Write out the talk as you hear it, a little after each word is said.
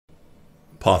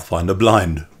Pathfinder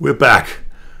blind. We're back.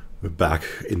 We're back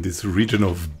in this region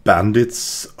of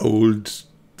bandits, old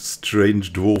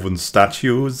strange dwarven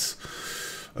statues,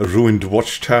 a ruined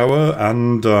watchtower,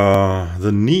 and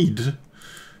the need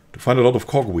to find a lot of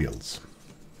cogwheels.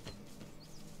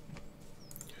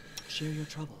 Share your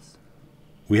troubles.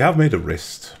 We have made a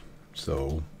rest,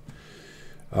 so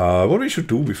what we should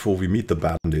do before we meet the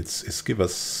bandits is give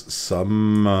us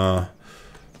some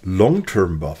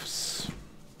long-term buffs.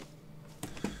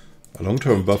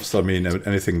 Long-term buffs, I mean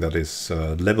anything that is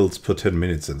levels per 10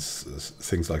 minutes and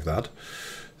things like that.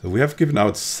 So we have given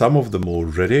out some of them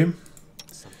already.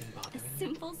 A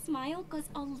simple smile goes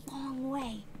a long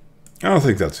way. I don't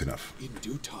think that's enough. In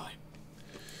due time.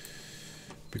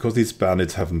 Because these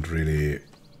bandits haven't really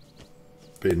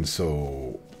been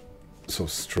so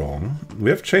strong. We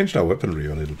have changed our weaponry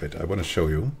a little bit. I want to show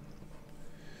you.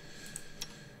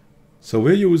 So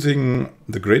we're using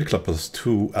the Great Club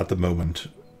 +2 at the moment.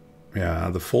 Yeah,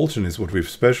 the Falchion is what we've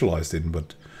specialized in,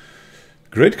 but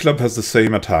Great Club has the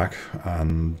same attack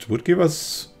and would give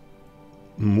us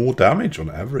more damage on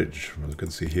average. As you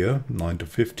can see here, 9 to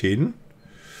 15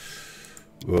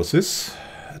 versus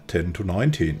 10 to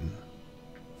 19.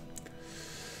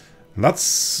 And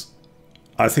that's,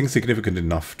 I think, significant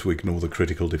enough to ignore the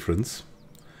critical difference.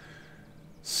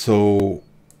 So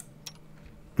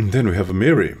then we have a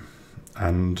Miri,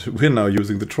 and we're now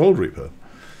using the Troll Reaper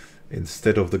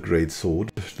instead of the Great Sword,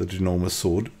 the Ginormous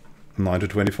Sword. 9 to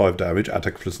 25 damage,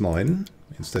 attack +9,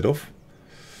 instead of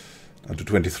 9 to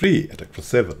 23, attack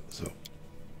 +7. So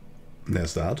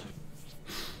there's that.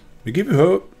 We give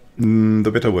her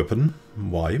the better weapon.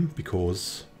 Why?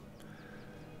 Because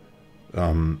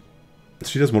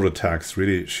she does more attacks.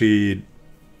 Really, she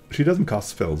doesn't cast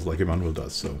spells like Emmanuel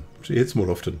does, so she hits more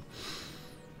often.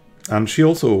 And she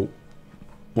also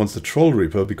wants the Troll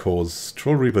Reaper because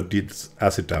Troll Reaper deals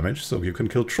acid damage, so you can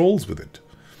kill trolls with it.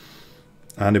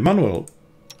 And Emmanuel,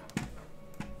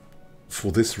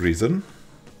 for this reason,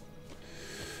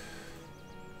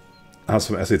 has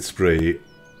some acid spray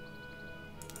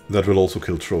that will also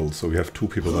kill trolls. So we have two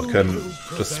people that can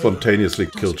just spontaneously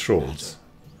kill trolls.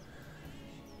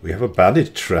 We have a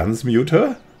bandit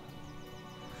transmuter?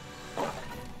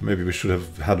 Maybe we should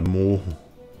have had more.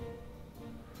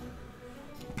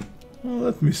 Well,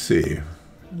 let me see.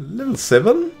 Level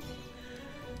 7?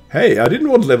 Hey, I didn't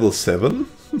want level 7.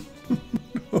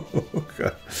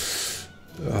 Okay.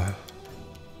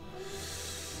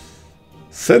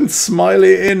 Send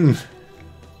Smiley in.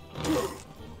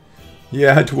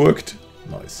 Yeah, it worked.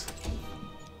 Nice.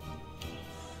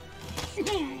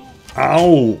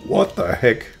 Ow! What the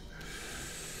heck?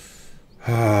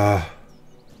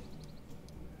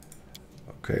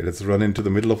 Okay, let's run into the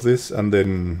middle of this and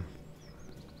then...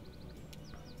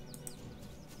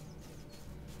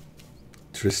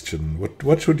 Christian,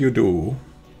 what should you do?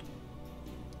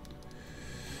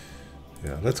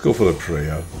 Yeah, let's go for the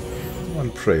prayer. One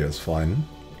prayer is fine.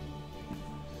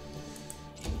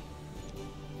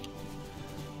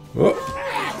 Oh,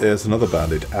 there's another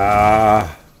bandit.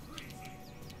 Ah!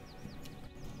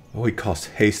 Oh, he cast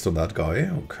haste on that guy.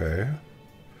 Okay.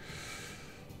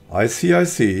 I see, I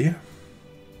see.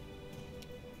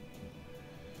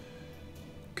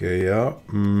 Okay, yeah.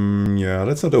 Yeah,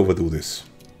 let's not overdo this.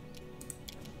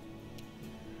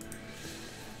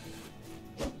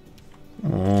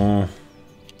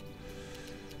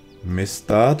 Missed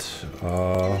that.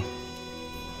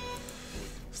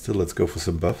 Still, let's go for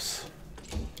some buffs.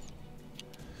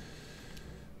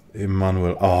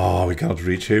 Emmanuel. Oh, we cannot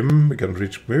reach him. We cannot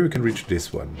reach. Maybe we can reach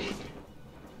this one.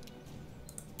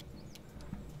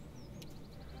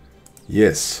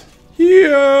 Yes.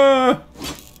 Yeah.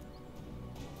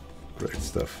 Great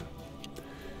stuff.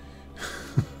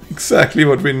 Exactly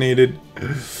what we needed.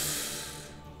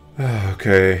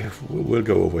 Okay, we'll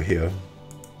go over here.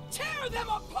 Tear them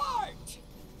apart!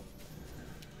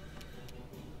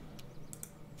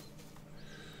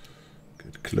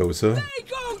 Get closer. They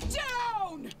go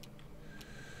down!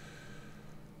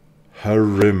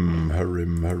 Harim,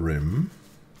 harim, harim.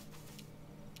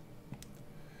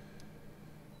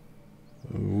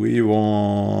 We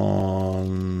want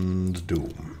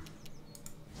Doom.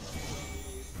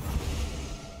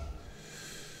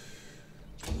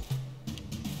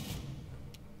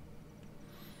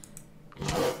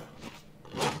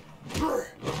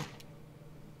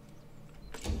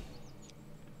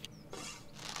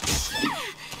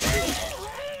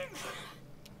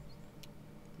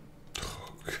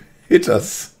 Hit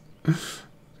us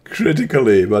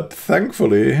critically, but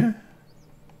thankfully,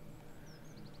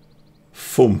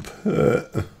 thump.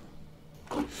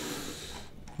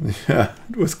 Yeah,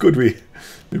 it was good we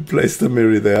placed the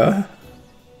mirror there.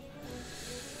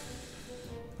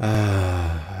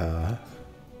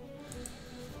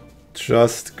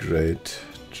 Just great.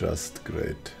 Just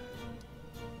great.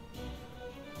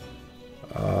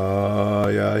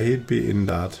 Yeah, he'd be in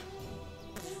that.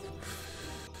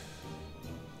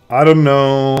 I don't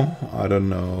know. I don't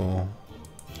know.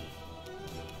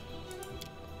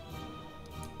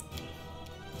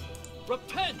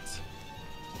 Repent!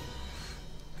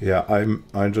 Yeah,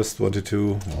 I just wanted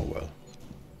to. Oh well.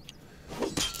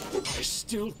 I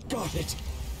still got it.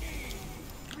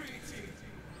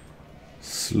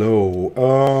 Slow.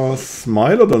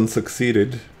 Smilodon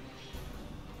succeeded.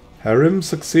 Harem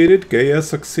succeeded. Gaia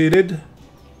succeeded.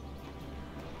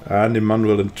 And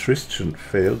Emmanuel and Tristan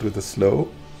failed with the slow.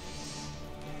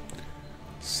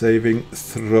 Saving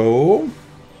throw.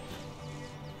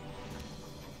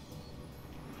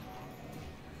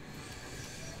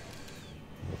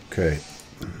 Okay.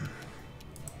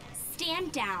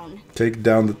 Stand down. Take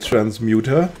down the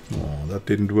transmuter. Oh, that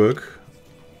didn't work.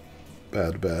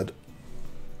 Bad, bad.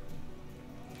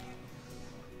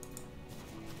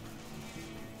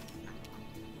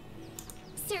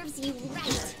 Serves you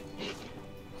right.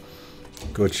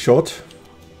 Good shot.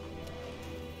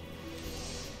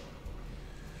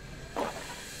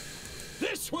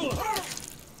 This will hurt.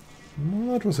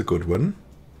 Well, that was a good one.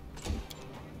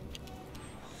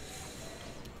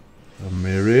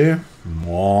 Amiri.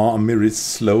 Oh, Amiri's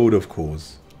slowed, of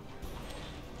course.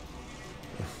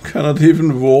 Cannot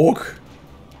even walk.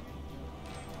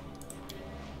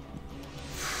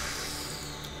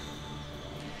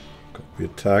 Can we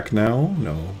attack now?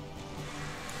 No.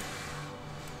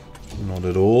 Not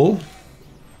at all.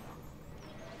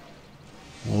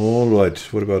 Alright,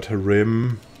 what about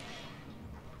Harem?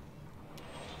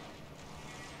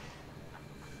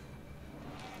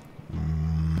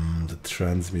 The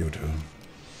transmuter.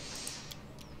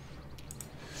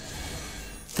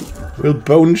 Will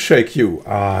bone shake you.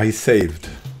 Ah, he saved.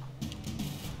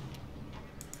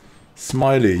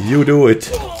 Smiley, you do it.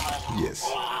 Yes.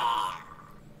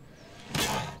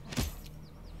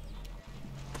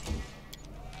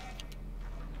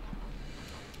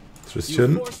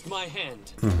 Tristan. You forced my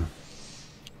hand.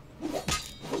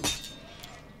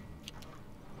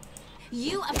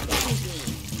 You offended me.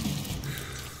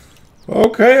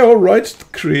 Okay, alright.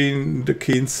 The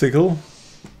keen sickle.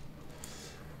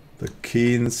 The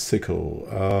keen sickle.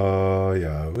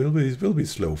 Yeah, we'll be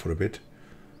slow for a bit.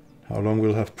 How long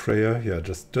we'll have prayer? Yeah,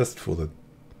 just for the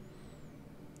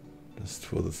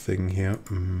thing here.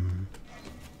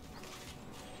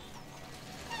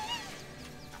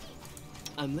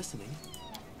 I'm listening.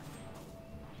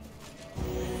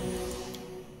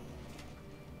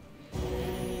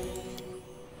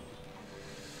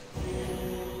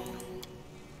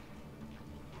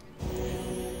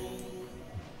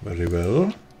 Very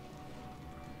well.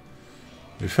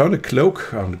 We found a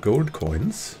cloak and gold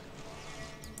coins.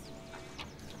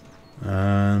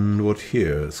 And what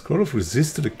here? Scroll of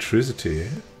resist electricity.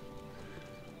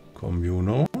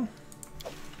 Communal.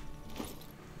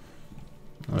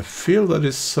 I feel that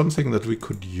is something that we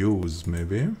could use,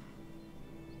 maybe.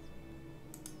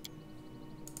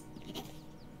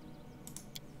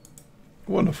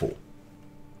 Wonderful.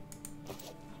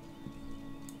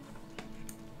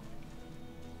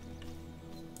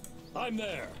 I'm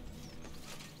there.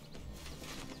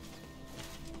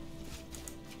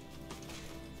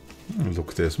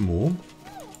 Look, there's more.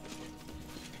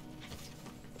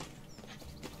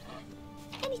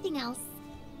 Anything else?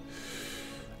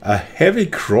 A heavy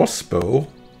crossbow.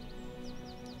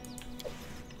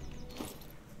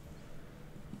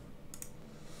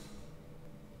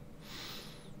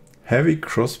 Heavy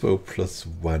crossbow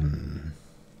 +1.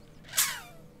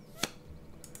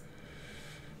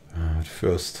 At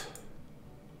first,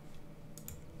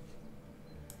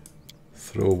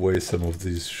 throw away some of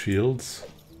these shields.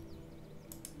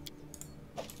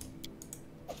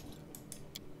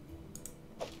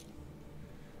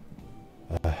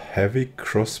 A heavy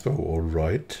crossbow, all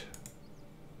right.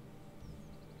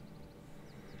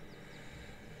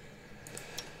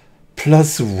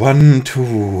 +1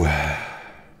 to...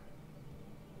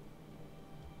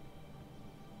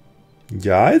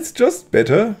 Yeah, it's just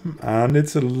better, and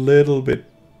it's a little bit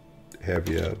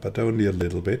heavier, but only a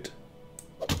little bit.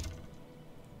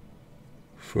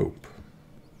 Rope.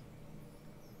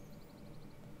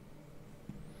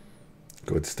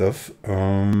 Good stuff.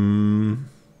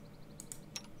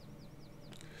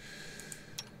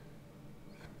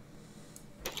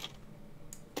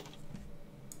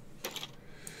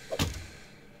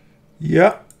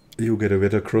 Yeah, you get a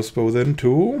better crossbow then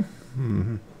too.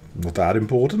 Not that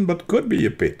important, but could be a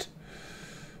bit.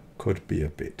 Could be a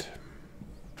bit.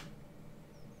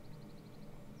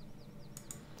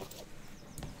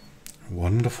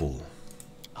 Wonderful.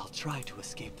 I'll try to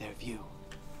escape their view.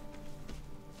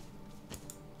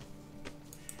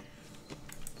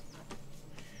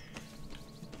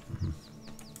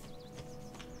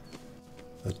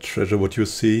 A treasure what you're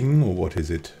seeing, or what is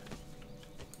it?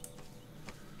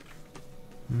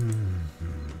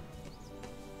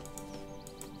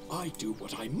 I do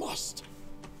what I must.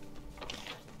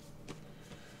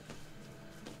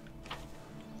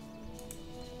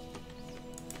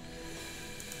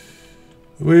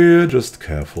 We're just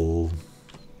careful.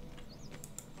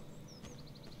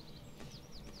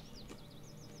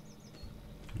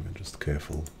 We're just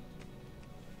careful.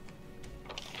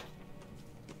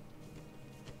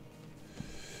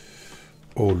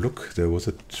 Oh, look, there was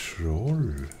a troll.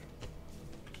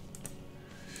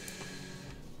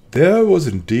 There was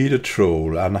indeed a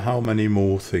troll, and how many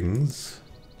more things?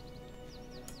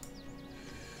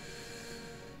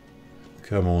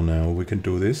 Come on now, we can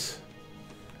do this.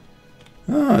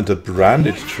 Ah, the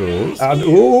branded troll, and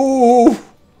oh!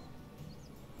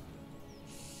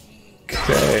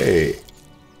 Okay.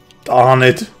 Darn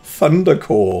it, Thunder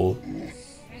Call.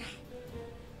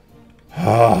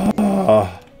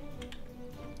 Ah.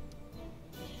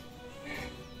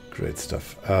 Great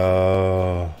stuff.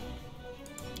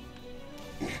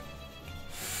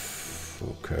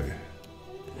 Okay.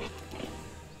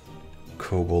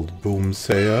 Kobold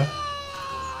Boomsayer.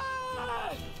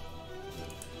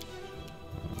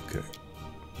 Okay.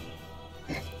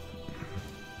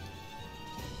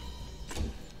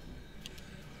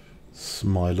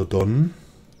 Smilodon.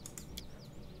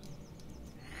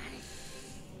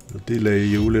 We'll delay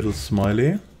you, little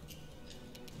smiley.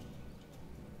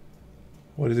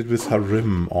 What is it with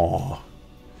Harim? Oh.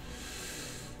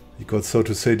 He got, so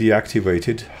to say,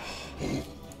 deactivated.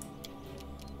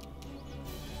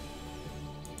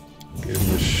 Give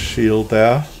him a shield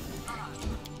there.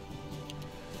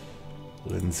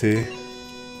 Lindsay.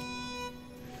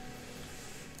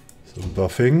 Some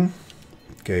buffing.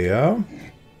 Gaia.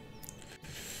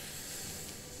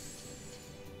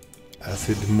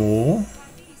 Acid more.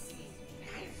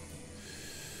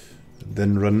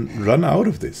 Then run out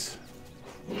of this.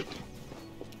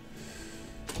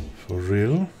 For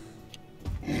real?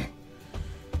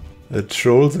 The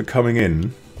trolls are coming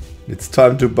in. It's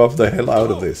time to buff the hell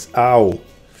out of this. Ow!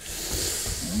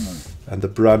 And the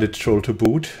branded troll to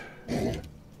boot.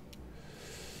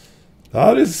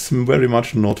 That is very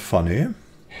much not funny.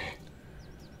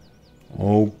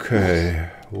 Okay.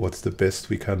 What's the best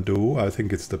we can do? I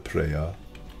think it's the prayer.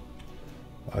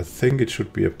 I think it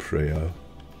should be a prayer.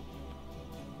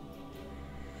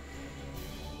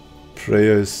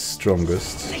 Prayer is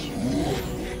strongest.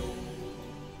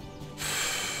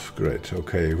 Great,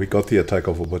 okay, we got the attack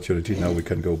of opportunity, now we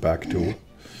can go back to...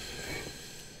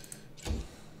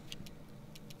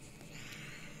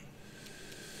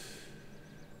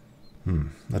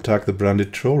 Attack the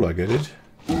branded troll, I get it.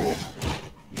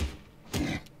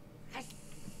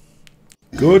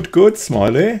 Good, good,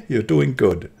 Smiley, you're doing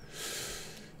good.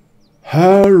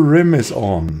 Her rim is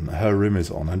on,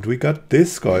 and we got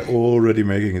this guy already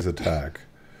making his attack.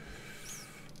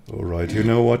 Alright, you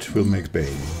know what, we'll make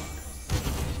Bane.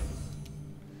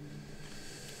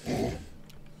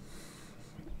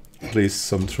 At least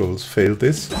some trolls failed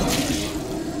this.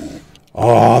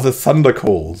 Ah, the thunder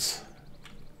calls.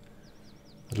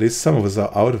 At least some of us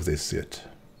are out of this yet.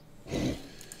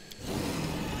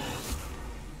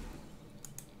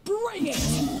 Bring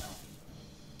it!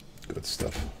 Good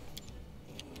stuff.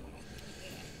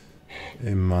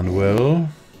 Emmanuel.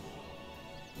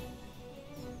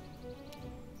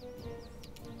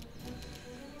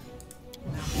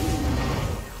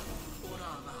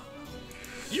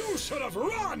 You should have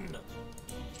run!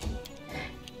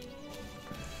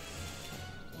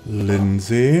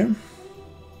 Lindsay.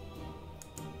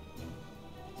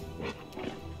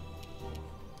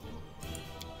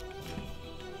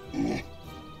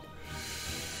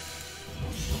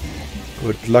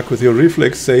 Good luck with your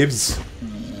reflex saves.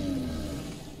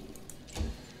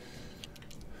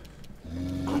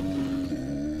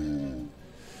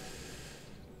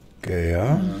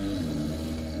 Gaia.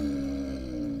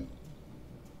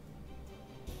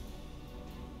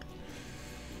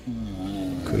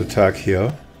 Could attack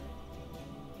here.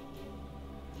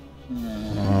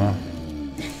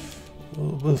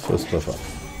 We'll first buff up.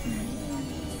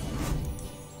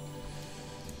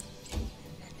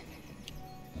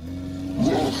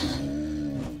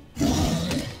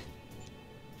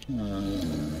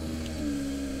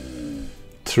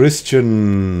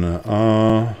 Tristan,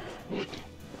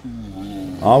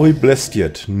 are we blessed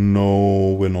yet?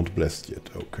 No, we're not blessed yet.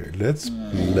 Okay, let's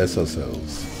bless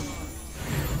ourselves.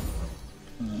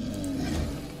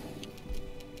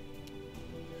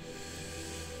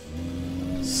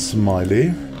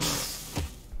 Smiley.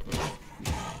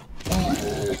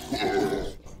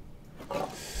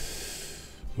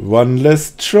 One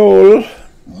less troll.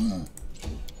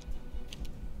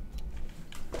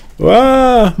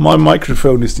 Ah, my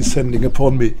microphone is descending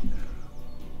upon me.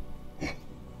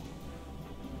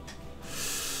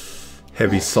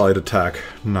 Heavy side attack.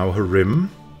 Now her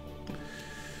rim.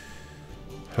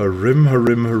 Her rim, her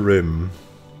rim, her rim.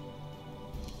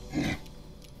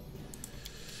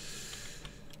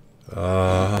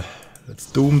 Let's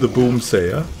doom the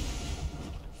boomsayer.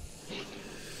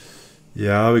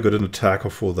 Yeah, we got an attacker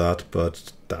for that,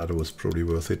 but that was probably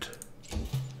worth it.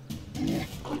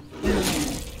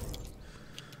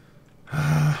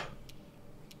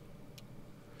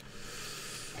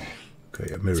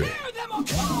 Okay, a mirror.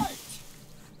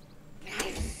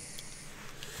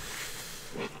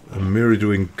 A mirror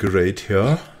doing great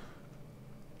here.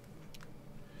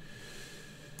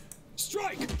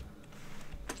 Strike.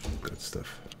 Good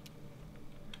stuff.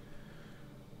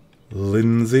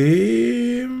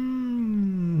 Lindsay.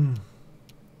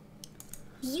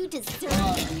 You deserve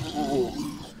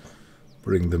it.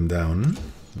 Bring them down.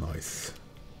 Nice.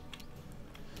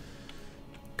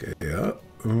 Okay, yeah.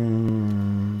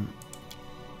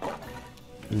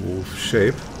 Wolf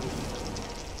shape.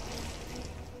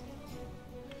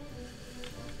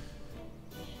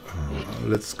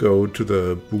 Let's go to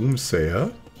the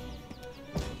boomsayer.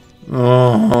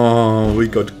 Oh, we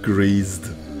got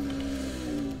greased.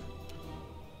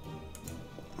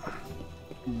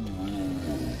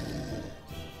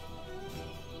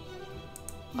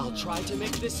 I'll try to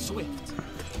make this swift.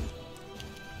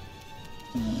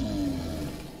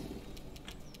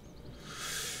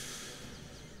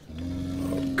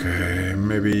 Okay,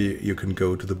 maybe you can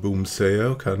go to the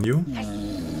boomsayer, can you?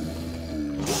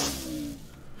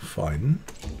 Fine.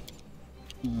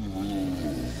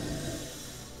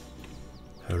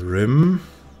 A rim.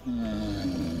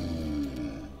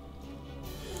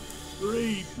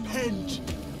 Repent.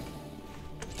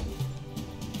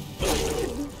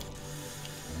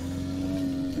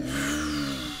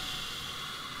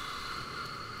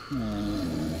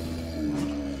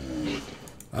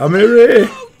 Amiri!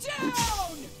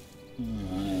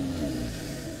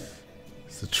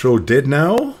 Is the troll dead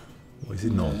now? Or is he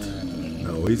not?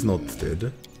 No, he's not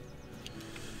dead.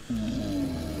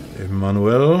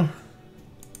 Emmanuel.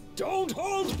 Don't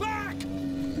hold back.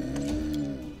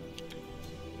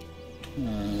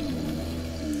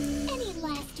 Any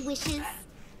last wishes?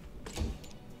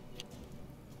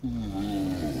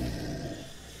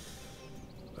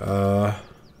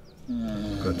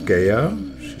 Got Gaia.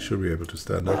 She should be able to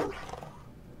stand up.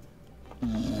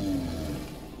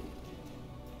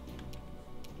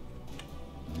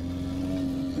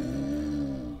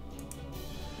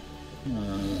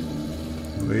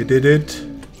 We did it.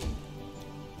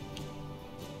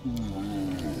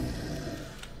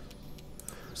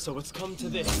 So it's come to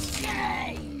this.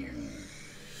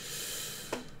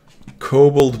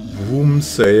 Kobold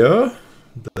Boomsayer.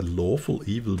 The lawful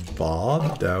evil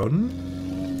bard down.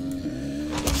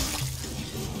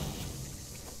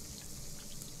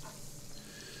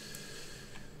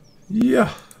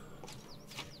 Yeah.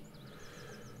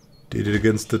 Did it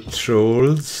against the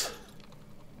trolls.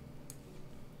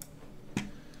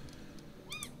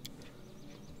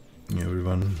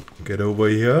 Everyone get over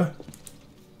here.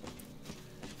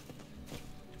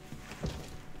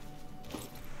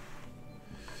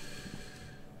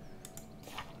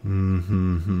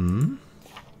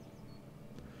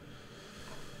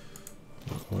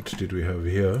 What did we have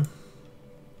here?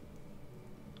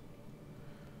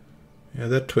 Yeah,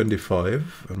 they're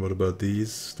 25. And what about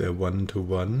these? They're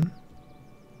 1-to-1.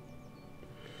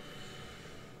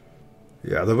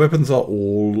 Yeah, the weapons are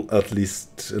all at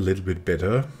least a little bit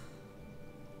better.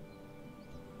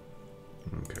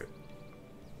 Okay.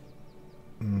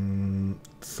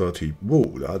 30.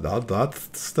 Whoa, that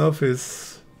stuff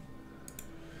is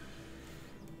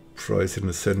price in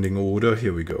ascending order.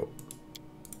 Here we go.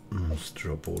 Let's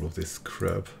drop all of this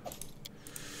crap.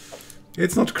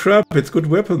 It's not crap, it's good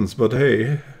weapons, but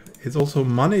hey, it's also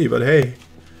money, but hey.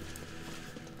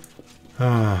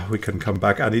 We can come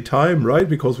back anytime, right?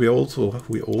 Because we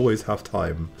always have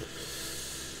time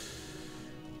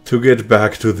to get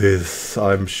back to this,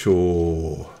 I'm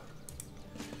sure.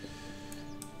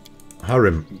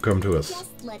 Harim, come to us.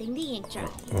 Just letting the ink dry.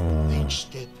 Each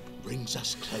step brings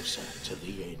us closer to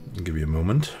the end. Give me a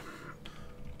moment.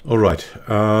 Alright,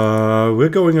 we're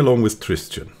going along with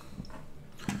Tristan.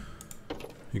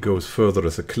 He goes further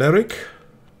as a cleric.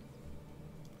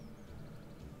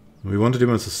 We wanted him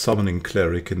as a summoning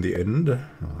cleric in the end.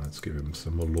 Let's give him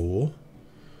some more lore.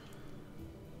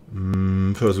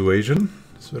 Persuasion,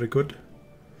 That's very good.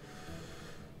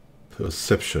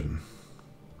 Perception.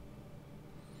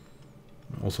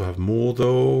 I also have more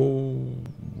though.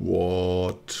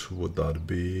 What would that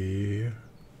be?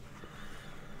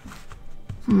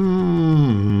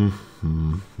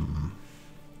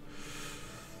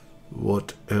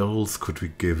 What else could we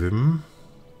give him?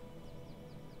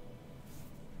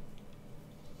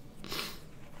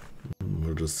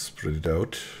 We'll just spread it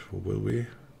out, or will we?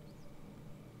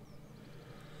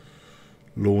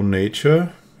 Law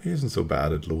nature. He isn't so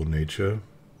bad at law nature.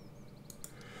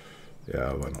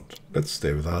 Yeah, why not? Let's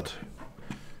stay with that.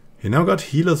 He now got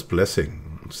Healer's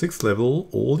Blessing. 6th level,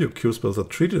 all your cure spells are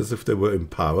treated as if they were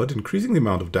empowered, increasing the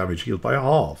amount of damage healed by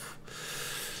half.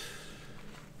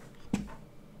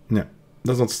 Yeah,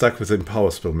 does not stack with the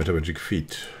Empower spell Metamagic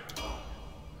Feat.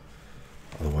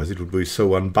 Otherwise it would be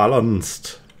so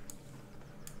unbalanced.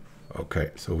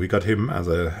 Okay, so we got him as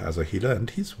a healer, and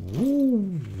he's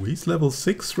level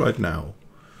 6 right now.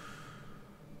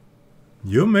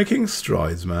 You're making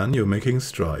strides, man. You're making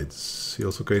strides. He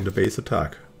also gained a base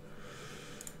attack.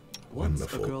 Once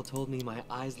Wonderful. a girl told me my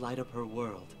eyes light up her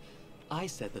world. I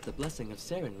said that the blessing of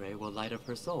Sarenrae will light up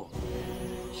her soul.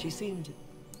 She seemed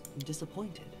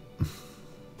disappointed.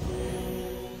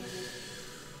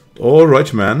 All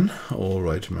right, man. All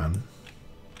right, man.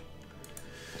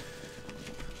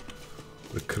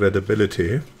 The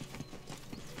credibility.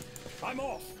 I'm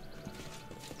off.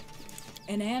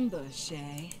 An ambush,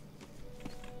 eh?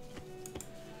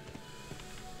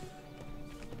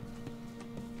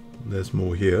 There's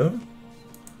more here.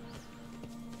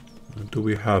 What do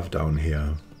we have down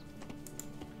here?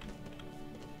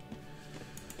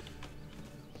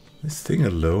 This thing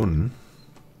alone.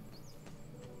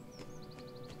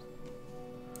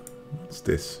 What's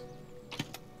this?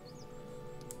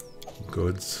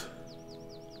 Goods.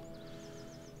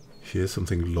 Here's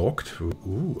something locked.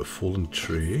 Ooh, a fallen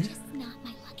tree. Just not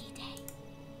my lucky day.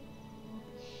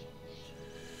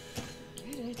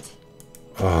 Get it?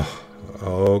 Ah,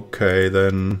 okay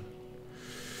then.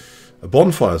 A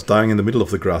bonfire is dying in the middle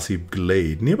of the grassy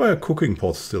glade. Nearby a cooking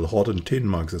pot still hot and tin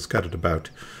mugs are scattered about.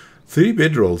 3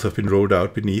 bedrolls have been rolled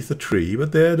out beneath the tree,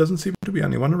 but there doesn't seem to be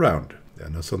anyone around. There are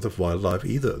no signs of wildlife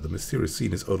either. The mysterious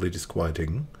scene is oddly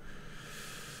disquieting.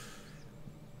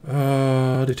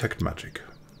 Detect magic.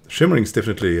 Shimmering is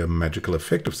definitely a magical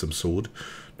effect of some sort.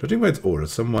 Judging by its aura,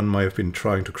 someone might have been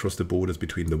trying to cross the borders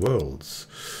between the worlds.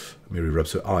 Mary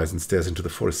rubs her eyes and stares into the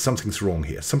forest. Something's wrong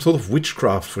here. Some sort of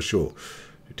witchcraft for sure.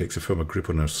 She takes a firmer grip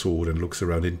on her sword and looks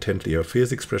around intently, her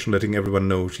fierce expression letting everyone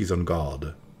know she's on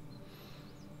guard.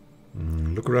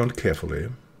 Look around carefully.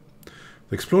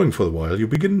 Exploring for a while, you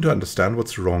begin to understand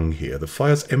what's wrong here. The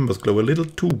fire's embers glow a little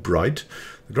too bright.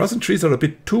 The grass and trees are a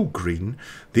bit too green.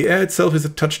 The air itself is a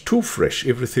touch too fresh.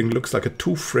 Everything looks like a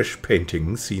too fresh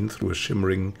painting seen through a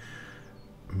shimmering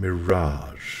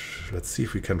mirage. Let's see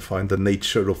if we can find the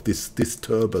nature of this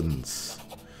disturbance.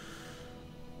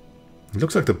 It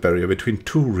looks like the barrier between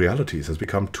two realities has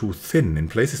become too thin. In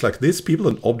places like this, people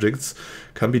and objects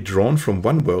can be drawn from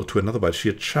one world to another by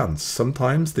sheer chance.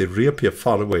 Sometimes they reappear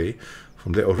far away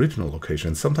from their original location,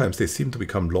 and sometimes they seem to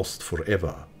become lost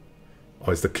forever.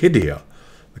 Oh, it's the kid here.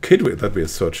 The kid that we're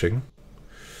searching.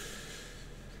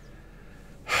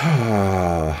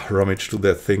 Rummage through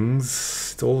their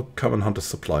things. It's all common hunter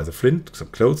supplies. A flint, some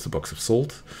clothes, a box of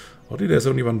salt. Oddly, there's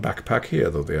only one backpack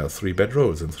here, though there are 3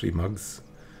 bedrolls and 3 mugs.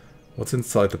 What's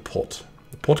inside the pot?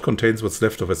 The pot contains what's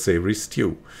left of a savory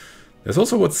stew. There's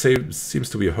also what seems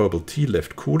to be a herbal tea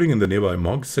left cooling in the nearby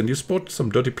mugs, and you spot some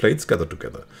dirty plates gathered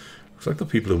together. Looks like the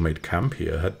people who made camp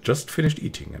here had just finished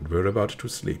eating and were about to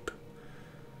sleep.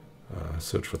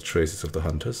 Search for traces of the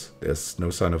hunters. There's no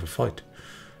sign of a fight.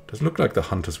 Doesn't look like the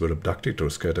hunters were abducted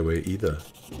or scared away either.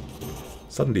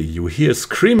 Suddenly you hear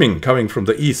screaming coming from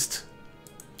the east.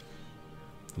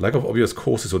 Lack of obvious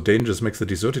causes or dangers makes the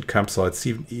deserted campsite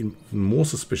seem even more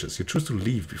suspicious. You choose to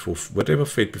leave before whatever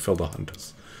fate befell the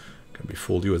hunters can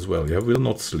befall you as well. Yeah, we'll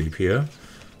not sleep here,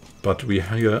 but we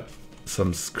hear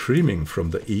some screaming from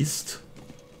the east.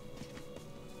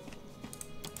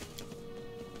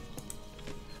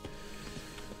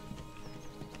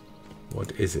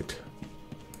 What is it?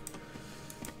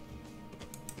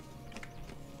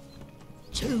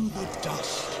 To the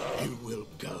dust you will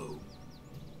go.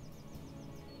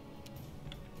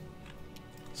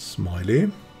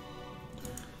 Smiley.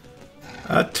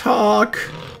 Attack!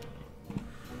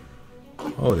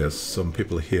 Oh, there's some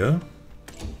people here.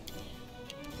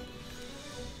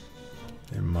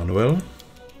 Emmanuel.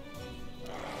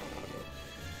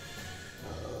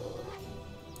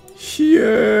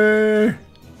 Here.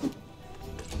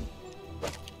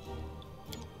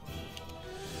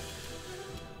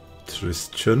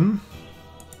 Christian.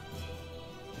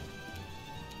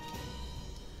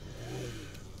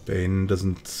 Bane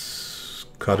doesn't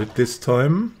cut it this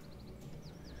time.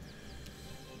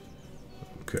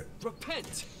 Okay.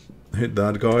 Repent! Hit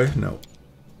that guy? No.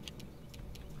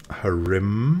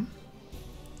 Harim.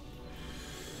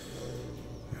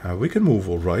 We can move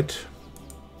alright.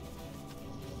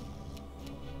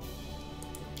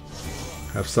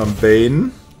 Have some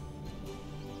Bane.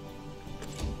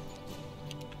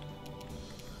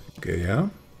 Okay, yeah.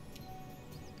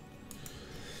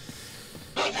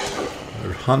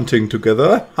 We're hunting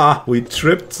together. Ha! We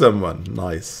tripped someone.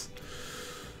 Nice.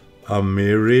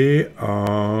 Amiri.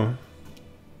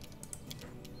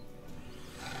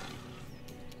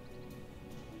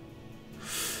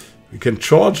 We can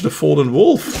charge the fallen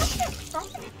wolf.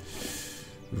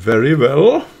 Very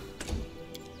well.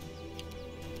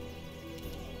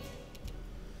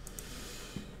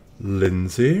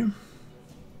 Lindsay.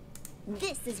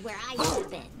 This is where I should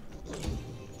have been.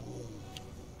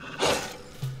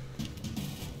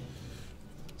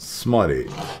 Smiley.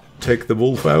 Take the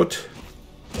wolf out.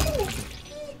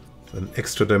 An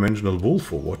extra dimensional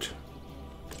wolf or what?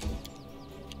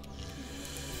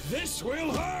 This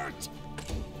will hurt!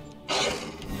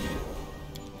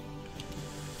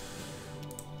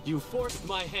 You forced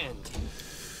my hand.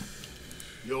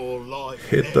 Your life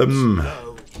Hit ends them.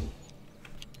 now.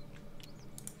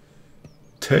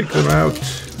 Take them out.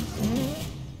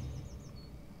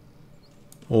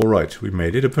 Alright, we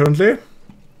made it apparently.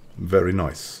 Very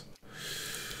nice.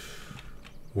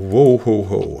 Whoa ho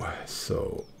ho.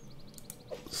 So,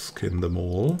 skin them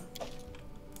all.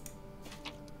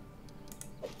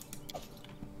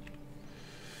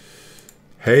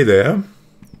 Hey there.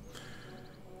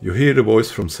 You hear the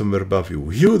voice from somewhere above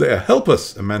you. You there, help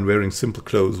us! A man wearing simple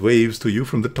clothes waves to you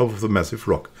from the top of the massive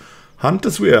rock.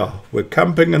 Hunters we are. We're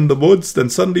camping in the woods,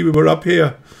 then suddenly we were up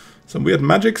here. Some weird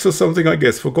magics or something, I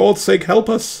guess. For God's sake, help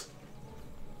us!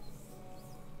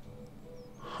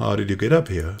 How did you get up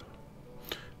here?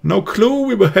 No clue.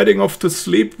 We were heading off to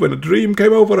sleep when a dream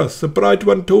came over us. A bright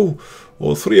one too.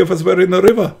 All three of us were in the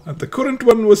river, and the current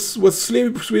one was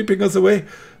sweeping us away.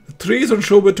 The trees on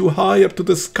shore were too high up to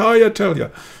the sky, I tell ya.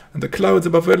 And the clouds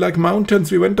above were like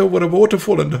mountains. We went over a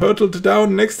waterfall and hurtled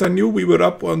down. Next I knew we were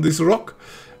up on this rock.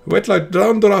 Wet like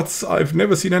drowned rats. I've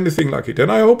never seen anything like it,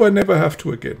 and I hope I never have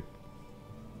to again.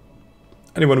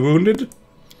 Anyone wounded?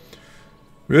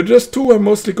 We're just two. I'm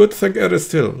mostly good, thank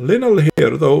Aristill. Linnell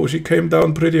here, though, she came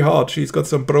down pretty hard. She's got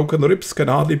some broken ribs, can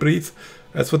hardly breathe.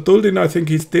 As for Duldin, I think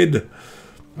he's dead.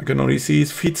 I can only see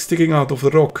his feet sticking out of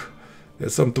the rock.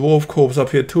 There's some dwarf corpse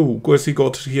up here too. Guess he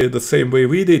got here the same way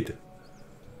we did.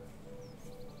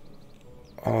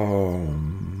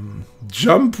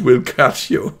 Jump will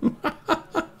catch you.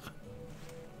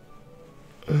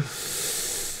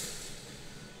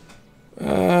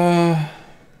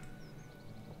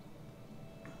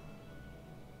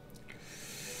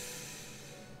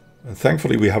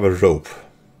 Thankfully we have a rope.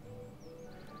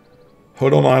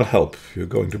 Hold on, I'll help. You're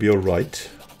going to be alright.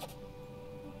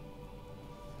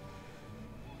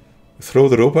 Throw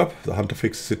the rope up. The hunter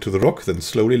fixes it to the rock, then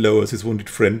slowly lowers his wounded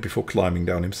friend before climbing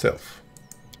down himself.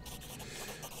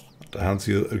 Hands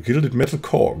you a gilded metal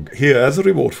cog. Here, as a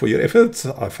reward for your efforts,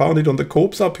 I found it on the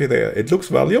corpse up here. It looks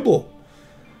valuable.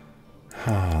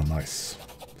 Ah, nice.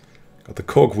 Got the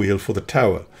cog wheel for the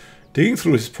tower. Digging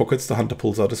through his pockets, the hunter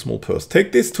pulls out a small purse.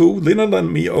 Take this too. Linnell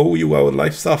and me owe you our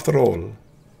lives after all.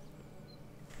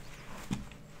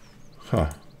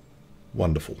 Huh.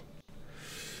 Wonderful.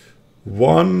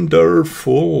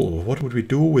 Wonderful. What would we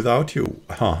do without you?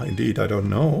 Indeed, I don't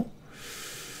know.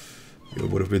 You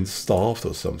would have been starved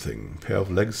or something. A pair of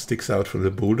legs sticks out from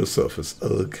the boulder surface.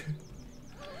 Ugh.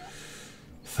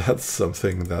 That's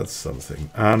something, that's something.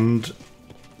 And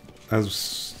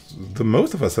as the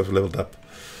most of us have leveled up,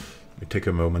 we take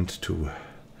a moment to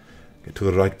get to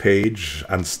the right page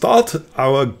and start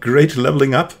our great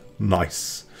leveling up.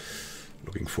 Nice.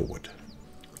 Looking forward.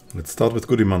 Let's start with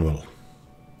good Emmanuel.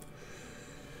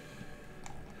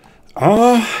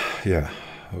 Yeah.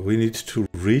 We need to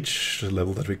reach the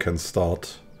level that we can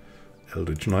start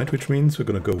Eldritch Knight, which means we're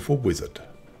going to go for Wizard.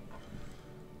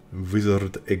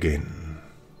 Wizard again.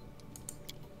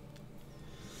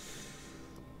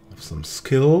 Have some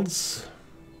skills.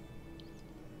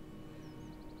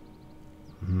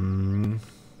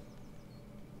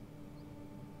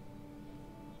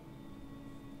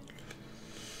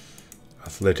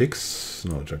 Athletics,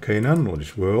 Knowledge Arcana,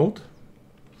 Knowledge World.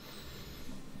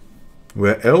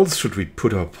 Where else should we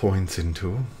put our points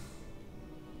into?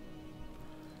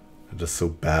 We're just so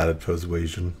bad at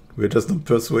persuasion. We're just not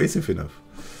persuasive enough.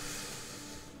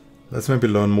 Let's maybe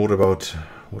learn more about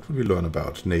What would we learn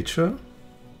about? Nature?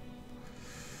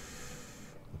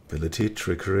 Ability,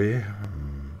 trickery.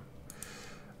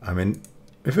 I mean,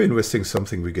 if we're investing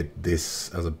something, we get this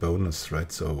as a bonus,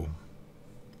 right? So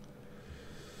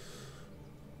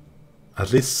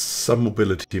at least some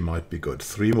mobility might be good.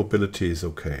 3 mobility is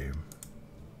okay.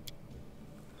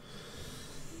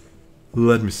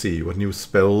 Let me see. What new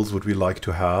spells would we like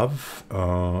to have?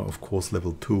 Of course,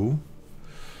 level 2.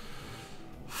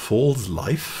 False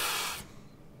Life.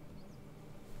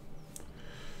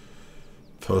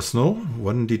 Personal.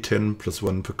 1d10 plus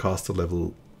 1 per caster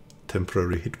level.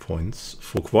 Temporary hit points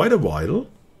for quite a while.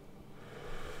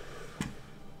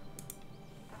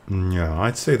 Yeah,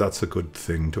 I'd say that's a good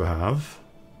thing to have.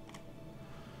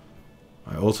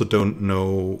 I also don't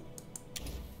know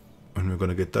when we're going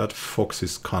to get that.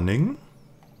 Fox's Cunning.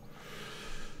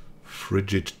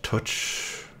 Frigid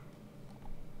Touch.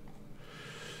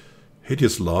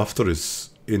 Hideous Laughter is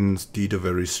indeed a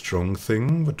very strong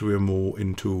thing, but we're more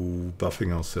into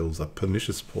buffing ourselves up.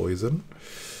 Pernicious Poison.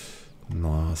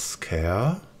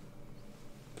 Scare.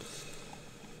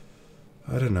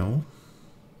 I don't know.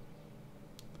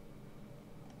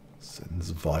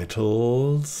 Sense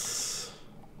Vitals.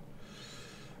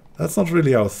 That's not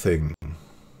really our thing.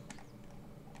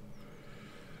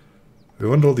 We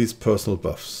want all these personal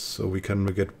buffs, so we can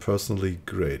get personally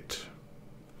great.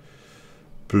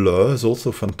 Blur is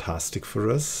also fantastic for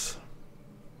us.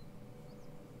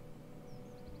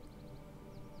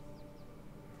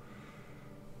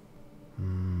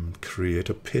 Create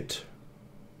a pit.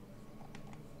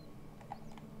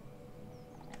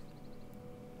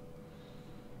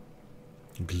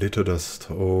 Glitter dust.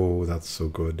 Oh, that's so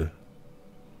good.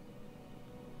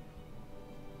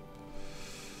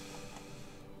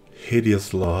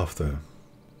 Hideous Laughter.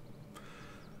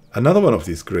 Another one of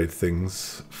these great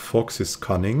things. Fox's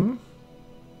Cunning.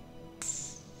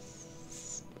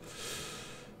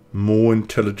 More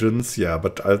intelligence. Yeah,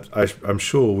 but I'm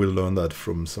sure we'll learn that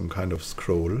from some kind of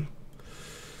scroll.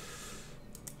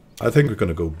 I think we're going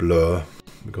to go Blur,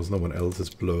 because no one else is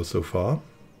Blur so far.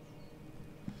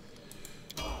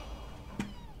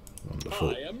 Wonderful.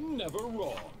 I am never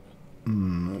wrong.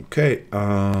 Okay,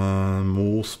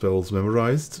 more spells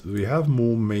memorized. We have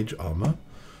more mage armor,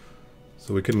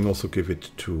 so we can also give it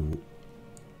to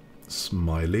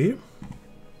Smiley.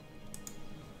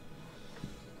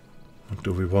 What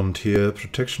do we want here?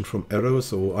 Protection from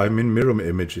arrows. Oh, I mean, mirror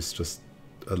image is just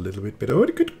a little bit better. Oh,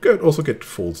 it could also get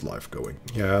false life going.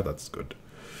 Yeah, that's good.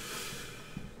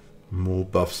 More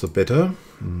buffs are better.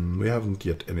 We haven't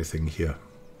yet anything here.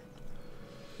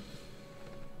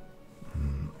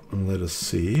 Let us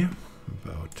see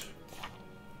about...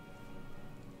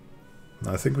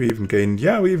 I think we even gained...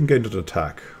 Yeah, we even gained an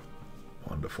attack.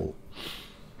 Wonderful.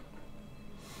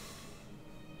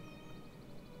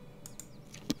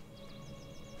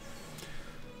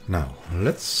 Now,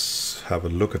 let's have a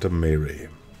look at Amiri.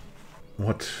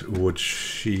 What would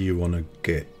she want to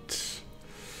get?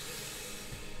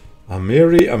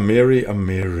 Amiri.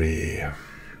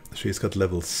 She's got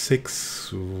level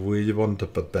 6. We want a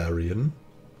barbarian.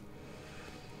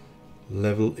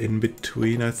 Level in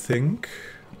between, I think.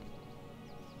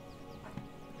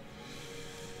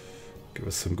 Give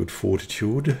us some good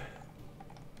fortitude.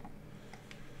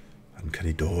 And can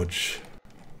he dodge?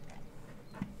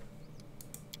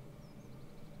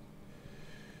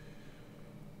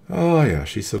 Oh yeah,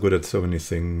 she's so good at so many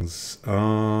things.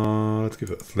 Let's give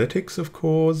her athletics, of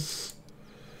course.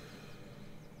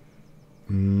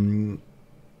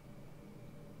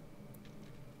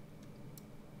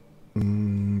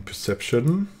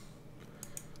 Perception.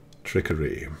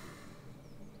 Trickery.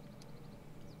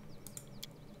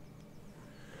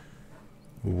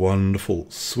 Wonderful.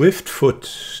 Swift foot.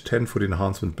 10-foot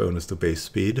enhancement bonus to base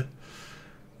speed.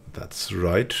 That's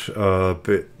right.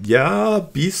 But yeah,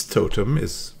 Beast Totem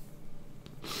is...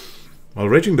 While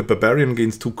raging, the Barbarian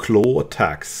gains 2 claw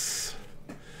attacks.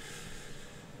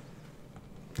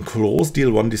 Claws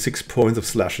deal 1d6 points of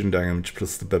slashing damage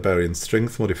plus the Barbarian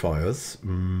strength modifiers.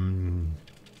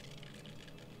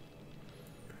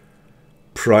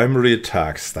 Primary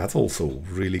attacks, that's also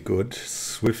really good.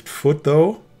 Swift foot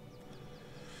though.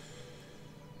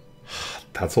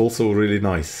 That's also really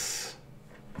nice.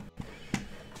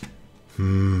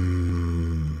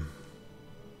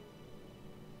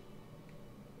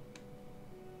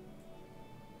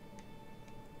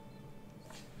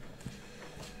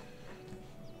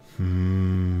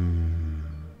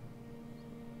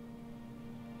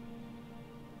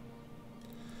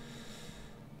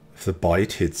 If the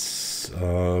bite hits,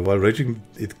 while raging,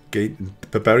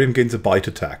 Barbarian gains a bite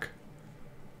attack.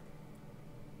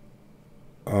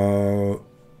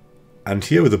 And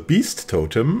here with a beast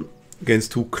totem, gains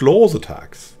 2 claws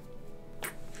attacks.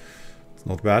 It's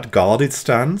not bad. Guarded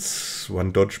stance,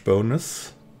 1 dodge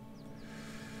bonus.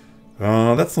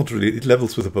 That's not really... It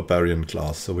levels with a barbarian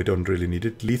class, so we don't really need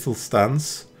it. Lethal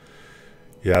stance.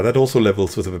 Yeah, that also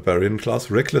levels with a barbarian class.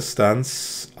 Reckless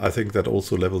stance, I think that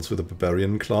also levels with a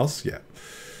barbarian class. Yeah,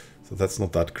 so that's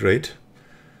not that great.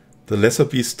 The lesser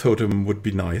beast totem would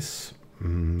be nice.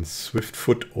 Swift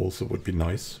foot also would be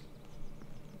nice.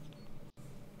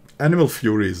 Animal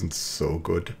fury isn't so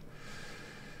good.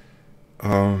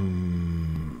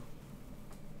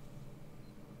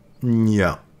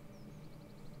 Yeah.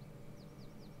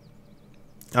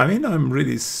 I mean, I'm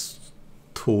really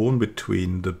torn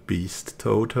between the beast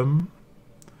totem,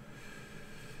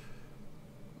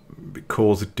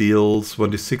 because it deals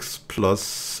 1d6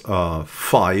 plus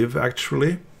 5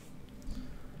 actually.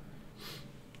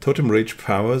 Totem rage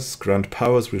powers grant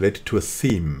powers related to a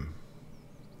theme.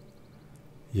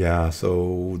 Yeah,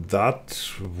 so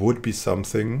that would be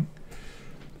something.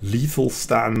 Lethal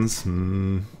stance,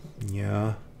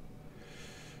 yeah.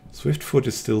 Swift foot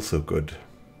is still so good.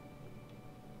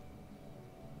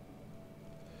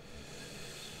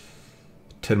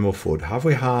 Ten more foot. Have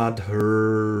we had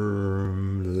her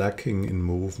lacking in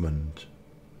movement?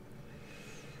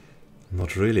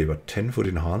 Not really, but 10 foot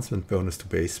enhancement bonus to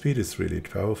base speed is really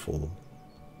powerful.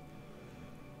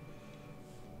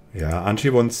 Yeah, and she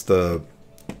wants the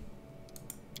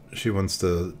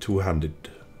two-handed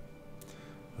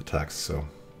attacks, so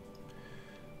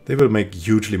they will make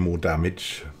hugely more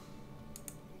damage.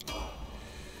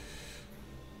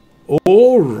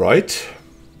 All right.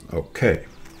 Okay.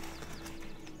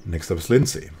 Next up is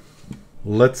Lindsay.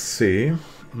 Let's see.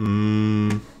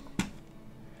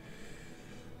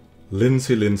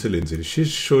 Lindsay. She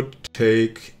should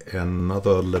take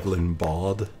another level in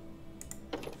Bard.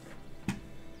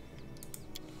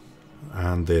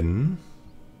 And then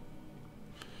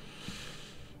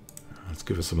let's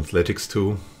give her some athletics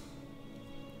too.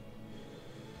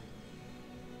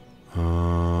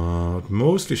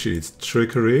 Mostly she needs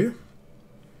trickery.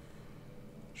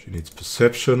 She needs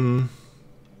perception.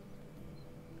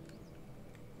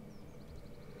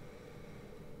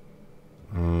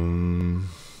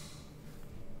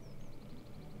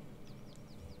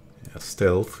 Yeah,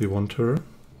 stealth we want her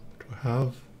to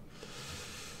have.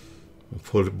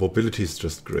 Mobility is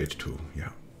just great too,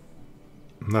 yeah.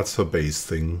 And that's her base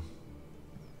thing.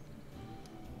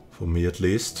 For me at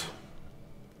least.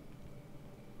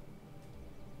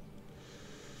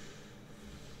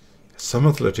 Some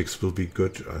athletics will be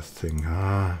good, I think.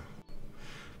 But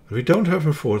we don't have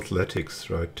her for athletics,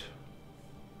 right?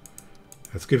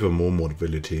 Let's give her more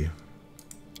mobility.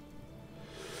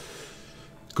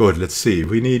 Good, let's see.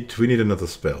 We need another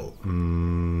spell.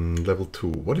 Level 2.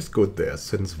 What is good there?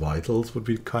 Sense Vitals would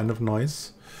be kind of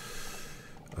nice.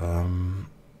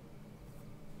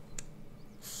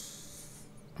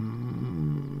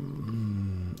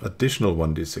 Additional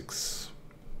 1d6.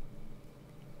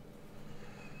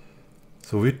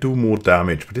 So we do more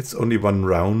damage, but it's only 1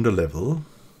 round a level.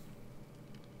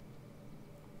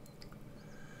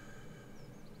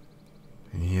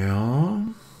 Yeah.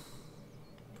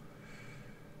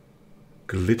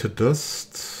 Glitter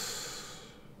Dust.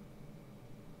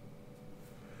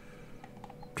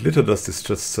 Glitter Dust is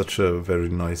just such a very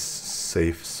nice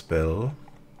safe spell.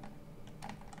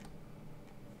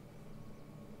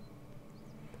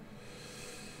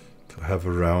 To have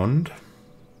around.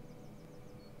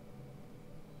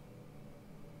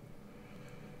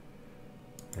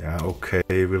 Yeah, okay,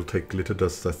 we'll take Glitter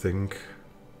Dust, I think.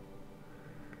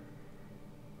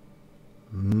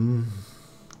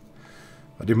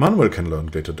 But Emmanuel can learn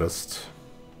Glitter Dust.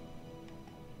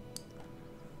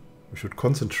 We should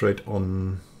concentrate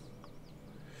on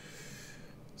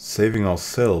saving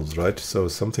ourselves, right? So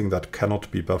something that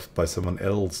cannot be buffed by someone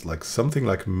else, like something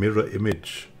like Mirror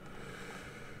Image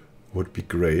would be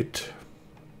great.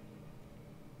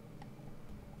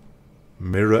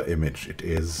 Mirror Image it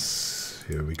is.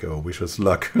 Here we go. Wish us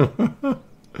luck.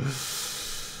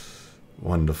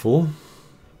 Wonderful.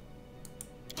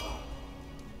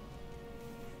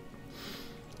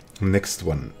 Next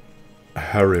one.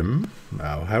 Harim.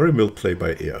 Now, Harim will play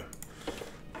by ear.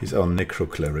 He's our Necro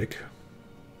Cleric.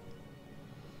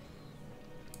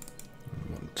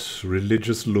 We want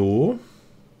Religious Law.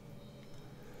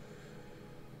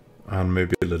 And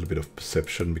maybe a little bit of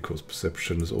Perception, because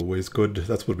Perception is always good.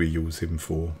 That's what we use him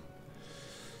for.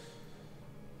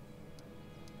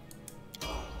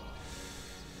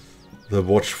 The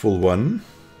Watchful One.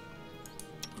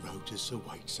 Rotus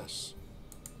awaits us.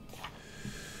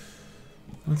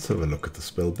 Let's have a look at the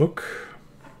spell book.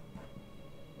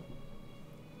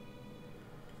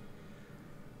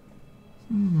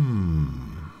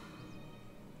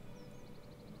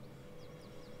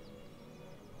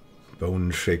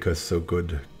 Bone Shaker so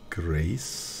good.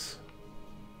 Grace.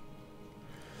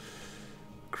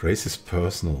 Grace is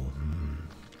personal.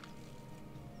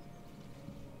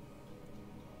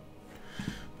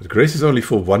 But Grace is only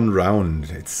for 1 round.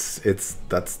 That's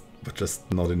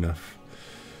just not enough.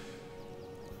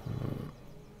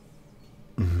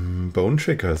 Bone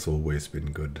Shaker has always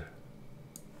been good.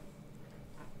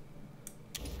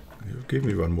 You give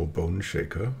me 1 more Bone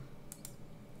Shaker.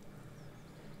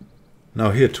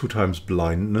 Now here 2 times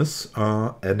blindness.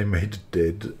 Animated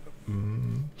dead.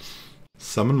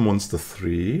 Summon monster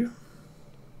 3.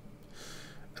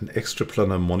 An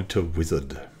extraplanar monitor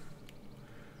wizard.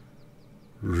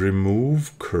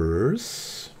 Remove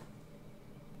curse.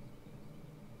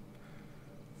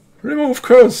 Remove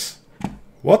curse!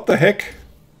 What the heck?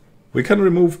 We can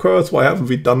remove curse. Why haven't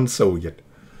we done so yet?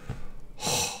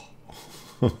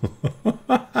 Yeah.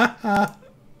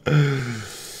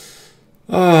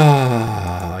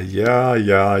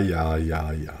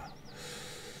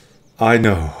 I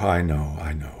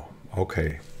know.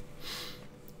 Okay.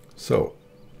 So,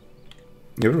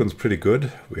 everyone's pretty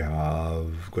good. We have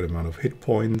a good amount of hit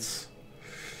points.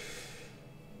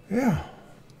 Yeah,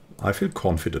 I feel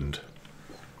confident.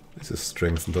 This has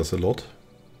strengthened us a lot.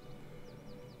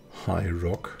 High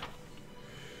rock.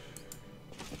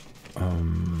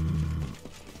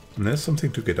 There's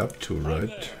something to get up to,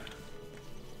 right?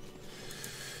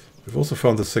 We've also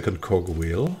found the second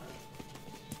cogwheel.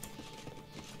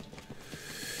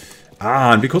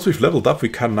 And because we've leveled up, we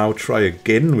can now try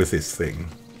again with this thing.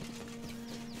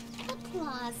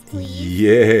 Applause,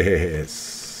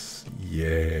 please.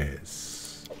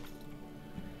 Yes.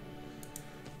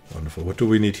 Wonderful. What do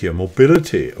we need here?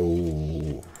 Mobility.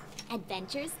 Oh.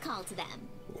 Adventures call to them.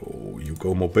 Oh, you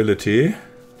go mobility.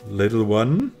 Little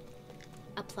one.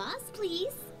 Applause,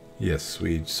 please. Yes,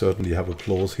 we certainly have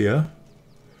applause here.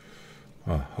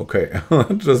 Ah, okay.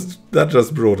 that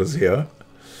just brought us here.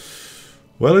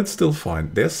 Well, it's still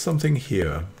fine. There's something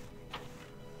here.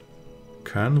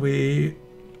 Can we...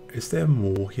 Is there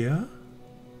more here?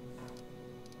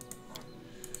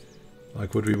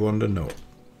 Like, would we want to know?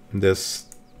 There's...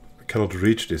 I cannot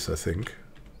reach this, I think.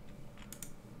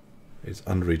 It's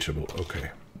unreachable. Okay.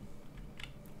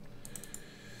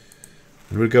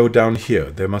 And we'll go down here.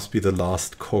 There must be the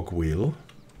last cogwheel.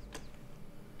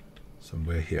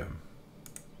 Somewhere here.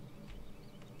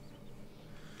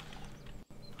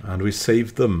 And we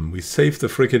saved them. We saved the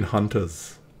freaking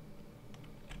hunters.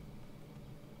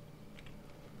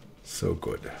 So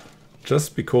good.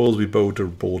 Just because we bought a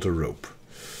rope.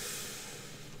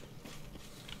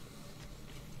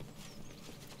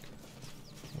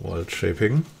 World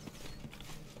shaping.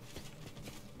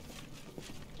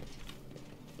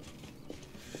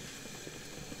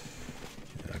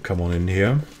 Yeah, come on in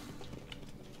here.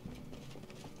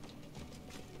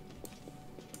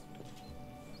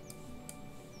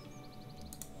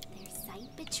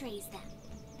 Them.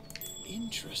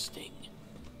 Interesting.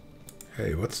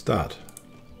 Hey, what's that?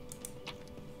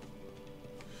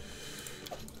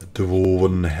 A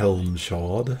dwarven helm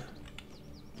shard.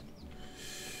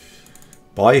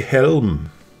 Buy helm.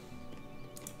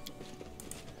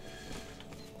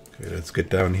 Okay, let's get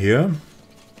down here.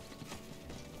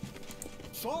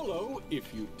 Follow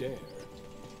if you dare.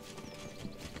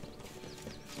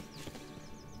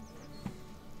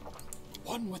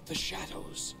 One with the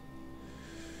shadows.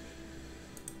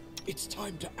 It's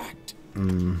time to act.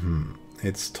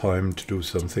 It's time to do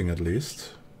something at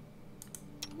least.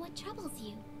 What troubles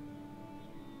you?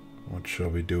 What shall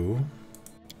we do?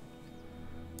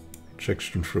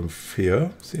 Protection from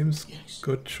fear seems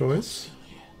good choice.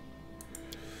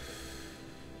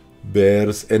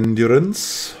 Bear's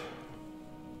endurance.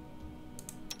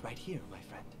 Right here, my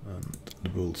friend. And the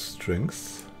bull's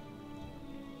strength.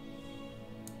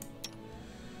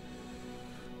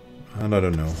 And I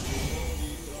don't know.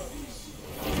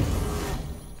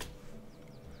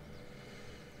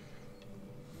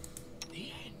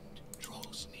 The end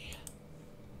draws near.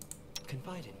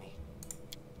 Confide in me.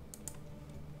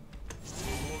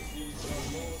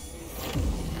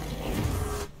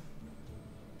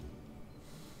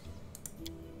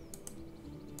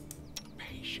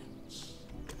 Patience.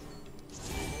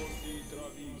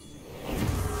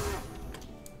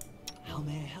 How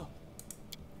may I help?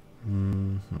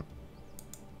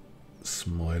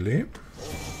 Smiley.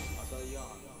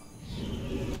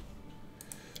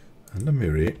 And a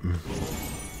Miri.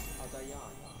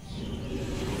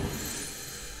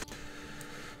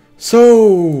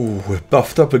 So, we're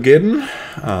buffed up again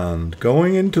and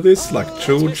going into this like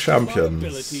true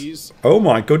champions. Oh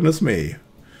my goodness me.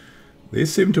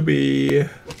 These seem to be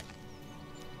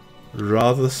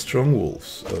rather strong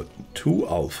wolves. 2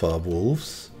 alpha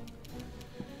wolves.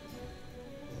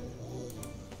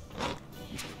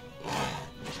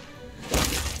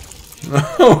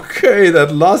 Okay,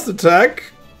 that last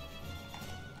attack.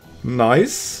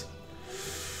 Nice.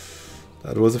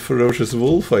 That was a ferocious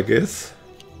wolf, I guess.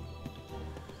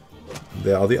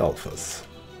 There are the alphas.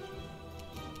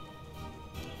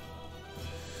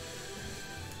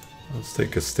 Let's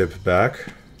take a step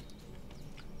back.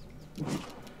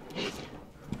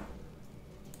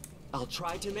 I'll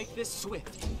try to make this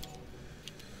swift.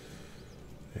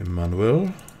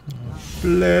 Emmanuel.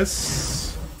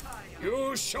 Bless.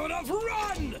 You should have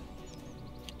run!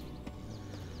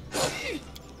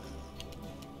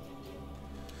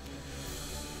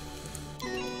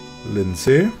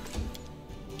 Lindsay.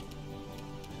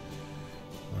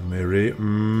 Mary.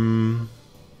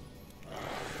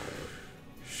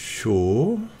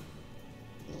 Sure.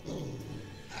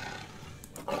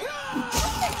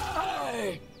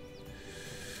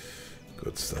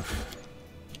 Good stuff.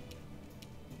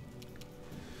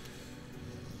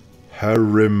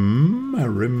 Harim.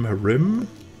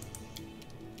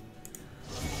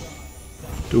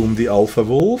 Doom the Alpha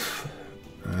Wolf.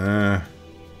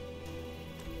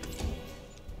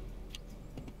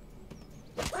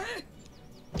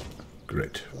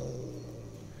 Great.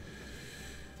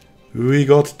 We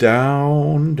got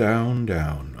down.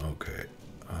 Okay.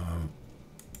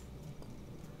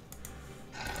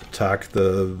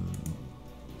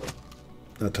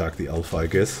 Attack the Alpha, I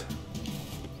guess.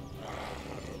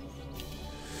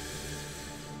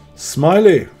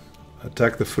 Smiley!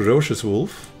 Attack the Ferocious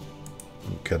Wolf.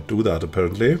 Can't do that,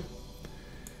 apparently.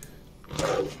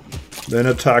 Then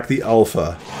attack the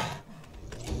Alpha.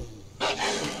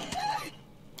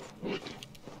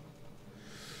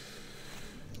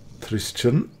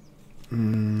 Christian.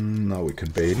 Now we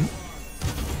can Bane.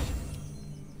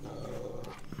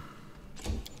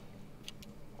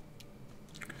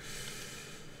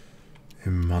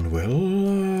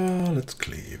 Emmanuel. Let's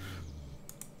cleave.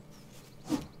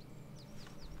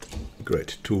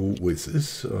 Great, 2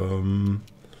 whizzes. Do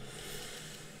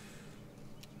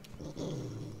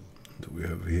we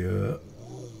have here?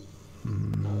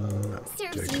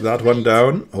 Take that one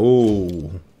down.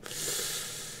 Oh,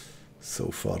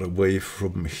 so far away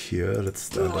from here. Let's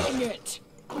stand up.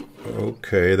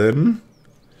 Okay then.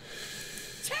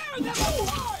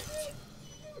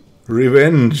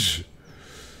 Revenge.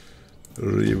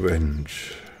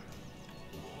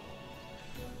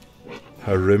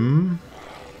 Harim.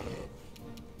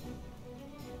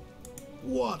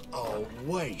 What a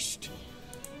waste!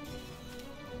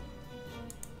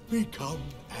 Become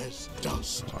as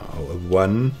dust. Wow, a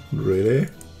 1, really?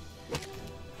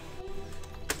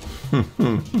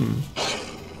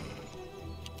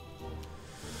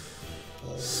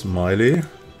 Smiley.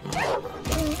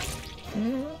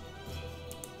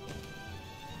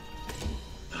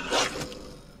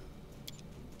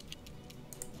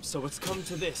 So it's come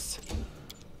to this.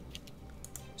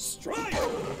 Strike!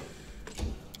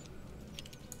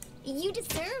 You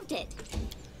deserved it.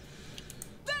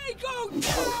 They go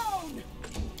down!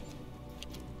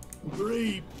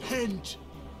 Repent!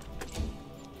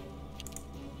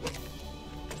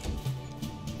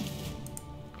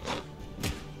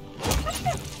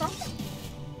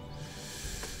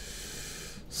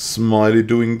 Smiley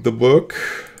doing the work.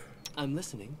 I'm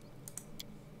listening.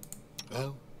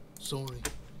 Well, sorry.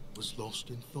 Was lost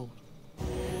in thought.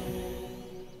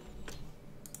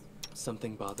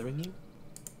 Something bothering you?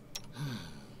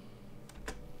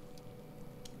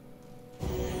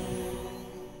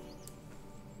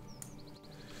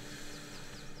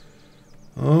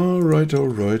 All right.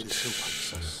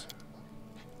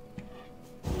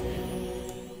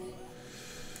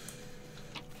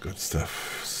 Good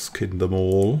stuff. Skin them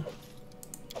all.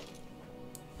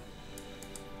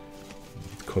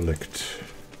 Collect.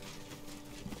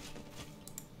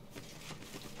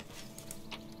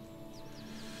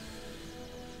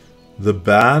 The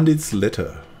bandit's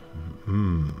letter.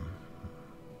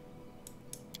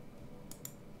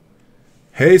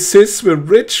 Hey sis, we're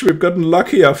rich. We've gotten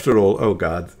lucky after all. Oh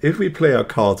god. If we play our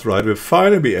cards right, we'll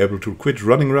finally be able to quit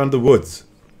running around the woods.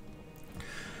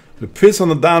 We'll piss on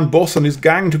the damn boss and his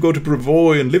gang to go to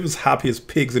Brevoy and live as happy as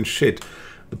pigs and shit.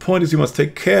 The point is you must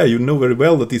take care. You know very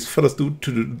well that these fellas do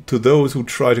to those who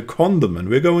try to con them. And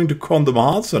we're going to con them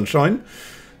hard, sunshine.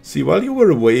 See, while you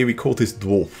were away, we caught this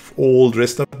dwarf, all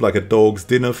dressed up like a dog's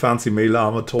dinner, fancy mail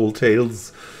armor, tall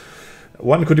tales.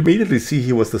 One could immediately see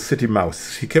he was the city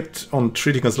mouse. He kept on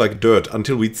treating us like dirt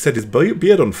until we'd set his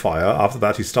beard on fire. After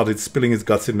that, he started spilling his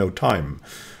guts in no time.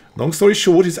 Long story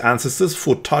short, his ancestors,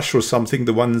 Fortush or something,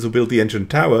 the ones who built the ancient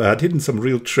tower, had hidden some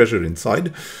real treasure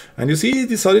inside. And you see, he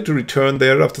decided to return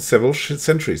there after several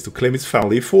centuries to claim his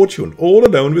family fortune, all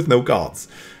alone with no guards.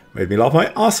 Made me laugh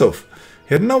my ass off.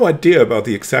 He had no idea about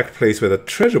the exact place where the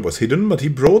treasure was hidden, but he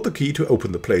brought the key to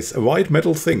open the place, a white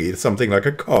metal thingy, something like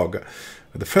a cog.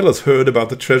 When the fellas heard about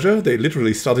the treasure, they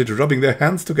literally started rubbing their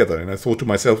hands together, and I thought to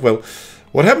myself, well,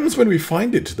 what happens when we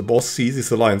find it? The boss sees it's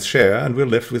the lion's share, and we're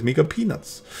left with meager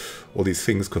peanuts. All these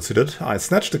things considered, I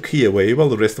snatched the key away while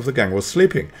the rest of the gang was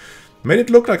sleeping. Made it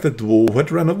look like the dwarf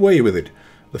had run away with it.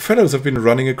 The fellows have been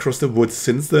running across the woods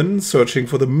since then, searching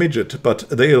for the midget, but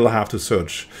they'll have to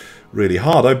search really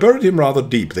hard. I buried him rather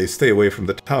deep. They stay away from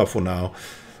the tower for now.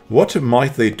 What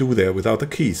might they do there without the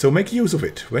key? So make use of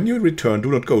it. When you return,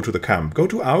 do not go to the camp. Go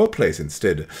to our place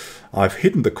instead. I've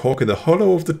hidden the cork in the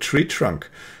hollow of the tree trunk.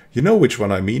 You know which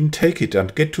one I mean. Take it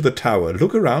and get to the tower.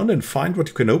 Look around and find what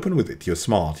you can open with it. You're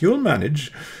smart. You'll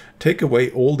manage. Take away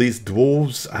all these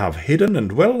dwarves have hidden,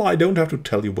 and well, I don't have to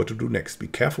tell you what to do next. Be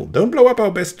careful. Don't blow up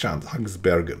our best chance,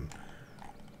 Hangsbergen.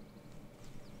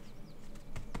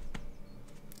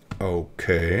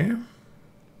 Okay.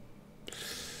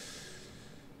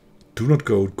 Do not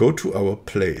go. Go to our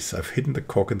place. I've hidden the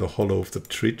cork in the hollow of the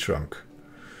tree trunk.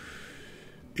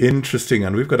 Interesting.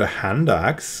 And we've got a hand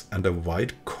axe and a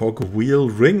white cog wheel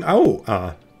ring. Oh,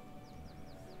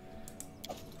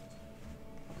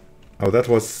 oh, that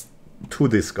was to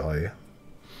this guy,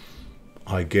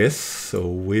 I guess. So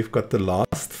we've got the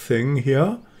last thing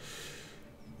here.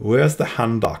 Where's the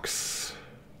hand axe?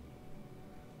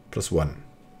 +1.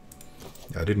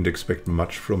 I didn't expect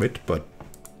much from it, but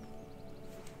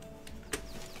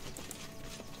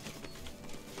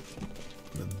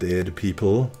dead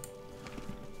people.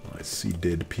 I see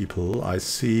dead people. I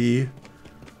see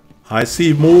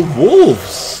more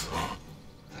wolves.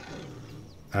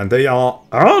 And they are...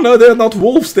 Oh no, they're not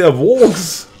wolves, they're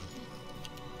wargs.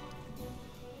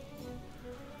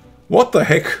 What the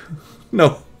heck?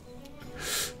 No.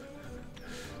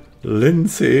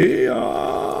 Lindsay.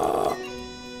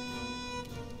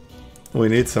 We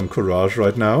need some courage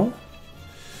right now.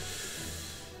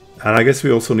 And I guess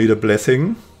we also need a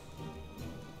blessing.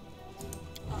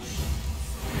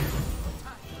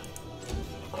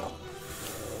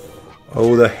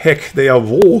 Oh, the heck, they are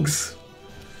wargs.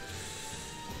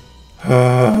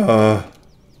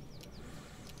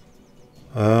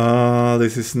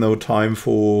 This is no time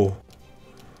for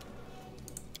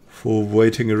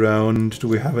waiting around. Do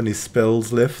we have any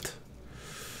spells left?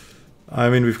 I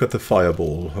mean, we've got the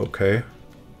fireball, okay.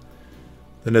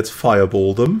 Then let's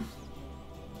fireball them.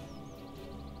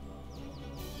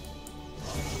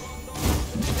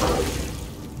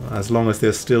 As long as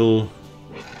they're still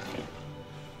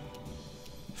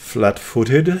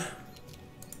flat-footed.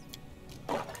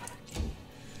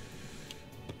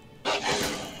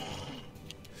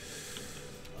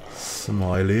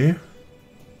 Smiley.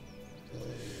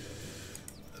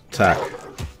 Attack.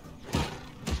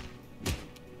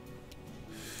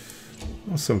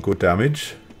 Oh, some good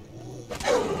damage.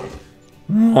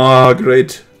 Ah,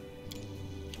 great.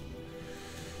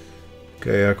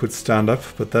 Okay, I could stand up,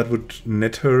 but that would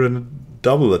net her in a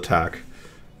double attack.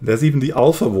 There's even the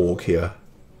Alpha Walk here.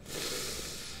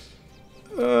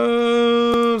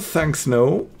 Thanks,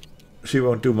 no. She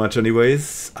won't do much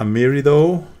anyways. Amiri,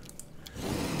 though,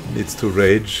 needs to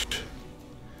rage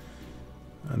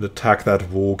and attack that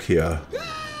walk here.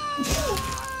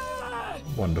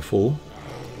 Wonderful.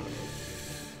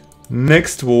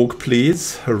 Next walk,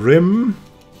 please. Rim.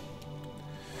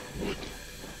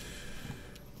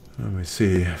 Let me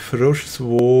see. Ferocious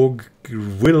Warg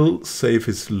will save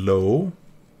his low.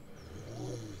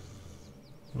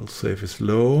 Will save his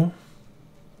low.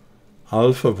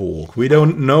 Alpha Warg. We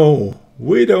don't know.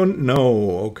 We don't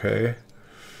know. Okay.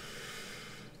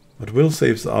 But will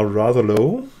saves are rather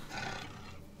low.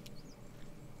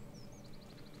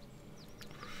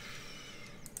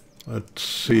 Let's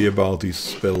see about these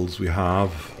spells we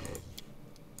have.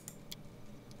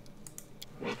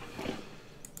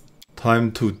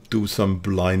 Time to do some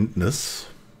blindness.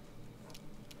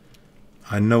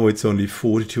 I know it's only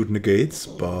fortitude negates,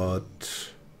 but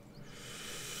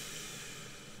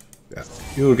yeah,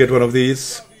 you'll get one of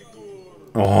these.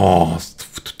 Oh,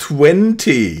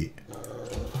 20!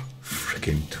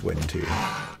 Friggin' 20.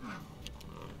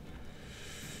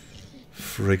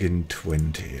 Friggin'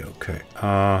 20, okay.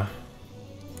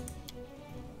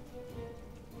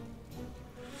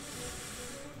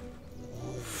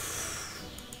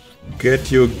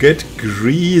 Get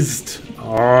greased.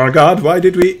 Oh god, why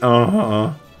did we?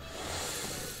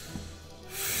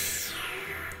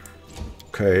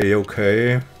 Okay,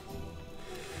 okay.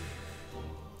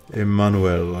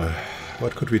 Emmanuel.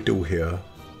 What could we do here?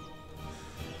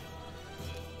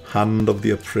 Hand of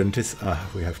the Apprentice. Ah,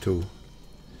 we have to...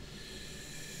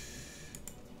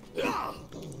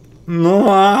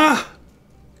 No!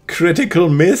 Critical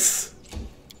miss!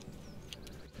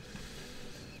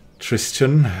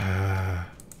 Tristan.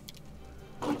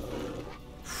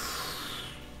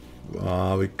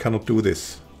 We cannot do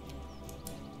this.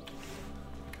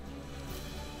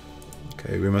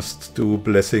 Okay, we must do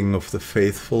Blessing of the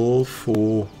Faithful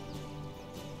for...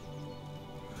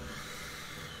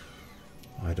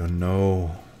 I don't know.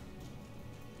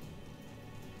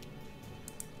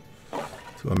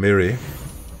 To Amiri.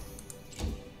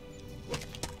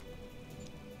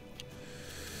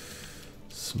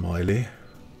 Smiley.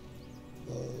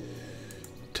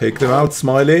 Take them out,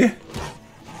 Smiley.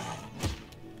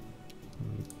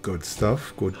 Good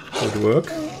stuff. Good work.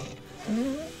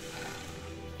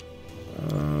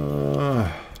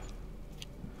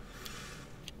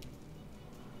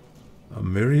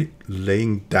 Amiri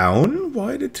laying down?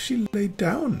 Why did she lay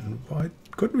down? Why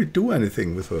couldn't we do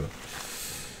anything with her?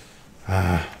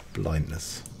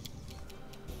 Blindness.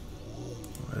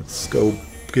 Let's go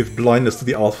give blindness to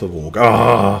the Alpha Walk.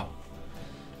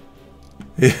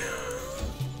 Is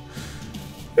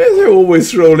he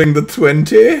always rolling the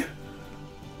 20?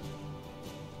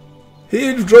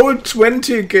 He rolled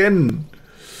 20 again.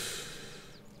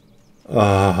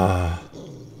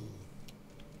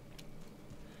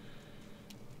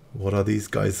 What are these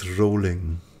guys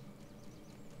rolling?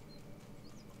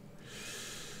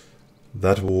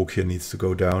 That walk here needs to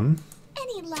go down.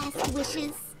 Any last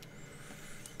wishes?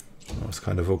 That was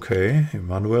kind of okay.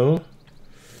 Emmanuel.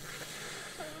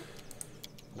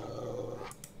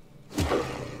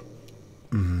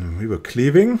 We were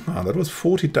cleaving. That was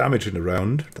 40 damage in a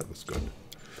round. That was good.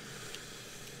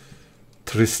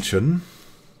 Tristan.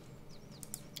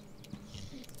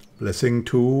 Blessing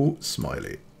to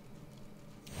Smiley.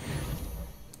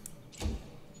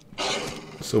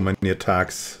 So many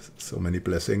attacks, so many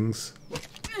blessings.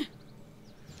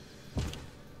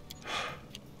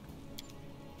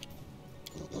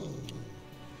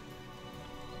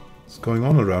 What's going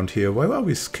on around here? Why are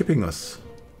we skipping us?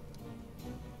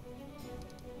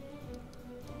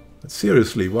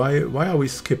 Seriously, why are we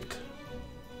skipped?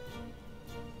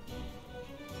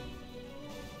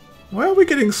 Why are we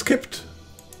getting skipped?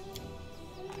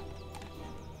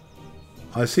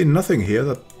 I see nothing here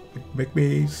that would make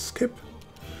me skip.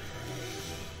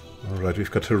 Alright, we've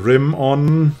got a rim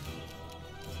on.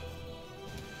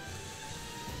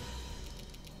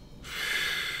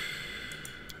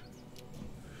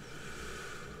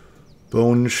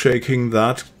 Bone shaking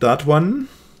that one.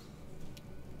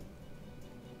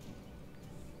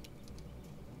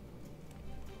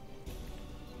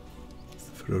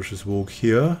 Ferocious walk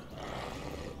here.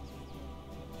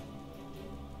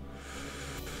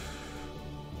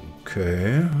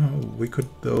 Okay, we could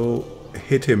though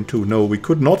hit him too. No, we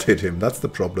could not hit him. That's the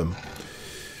problem.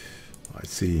 I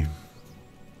see.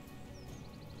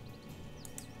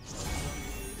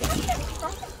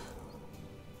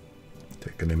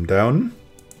 Taking him down.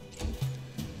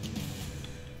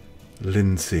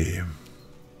 Lindsay.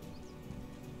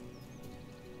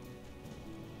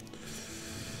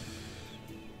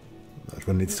 That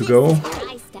one needs to go.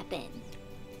 I step in.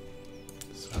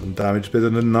 7 damage better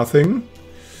than nothing.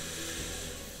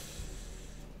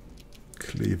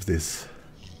 Cleave this.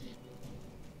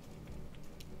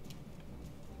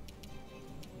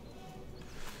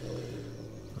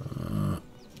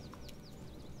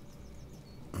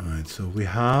 Alright, so we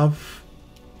have...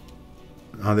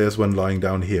 there's one lying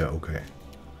down here, okay.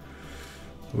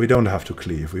 We don't have to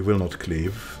cleave, we will not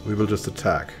cleave. We will just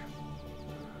attack.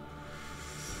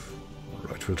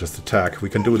 Alright, we'll just attack, we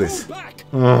can do this.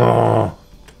 Oh,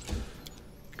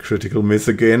 critical miss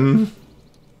again.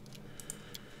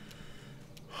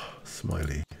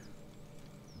 Smiley.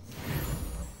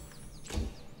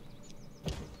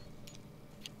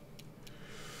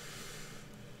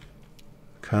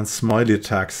 Can't Smiley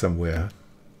attack somewhere?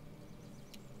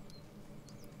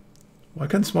 Why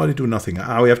can't Smiley do nothing?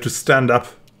 We have to stand up.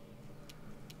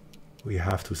 We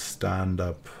have to stand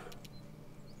up.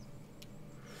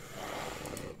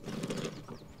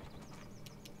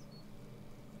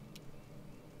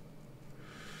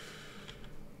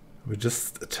 We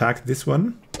just attack this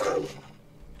one.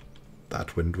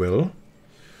 That went well.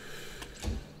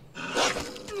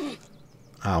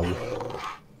 Ow.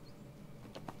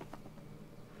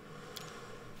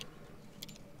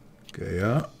 Okay,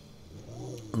 yeah.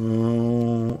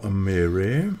 Oh,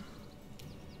 Amiri.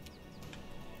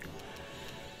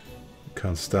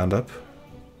 Can't stand up.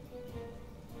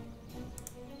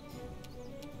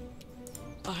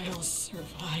 I I'll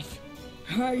survive.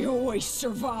 I always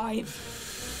survive.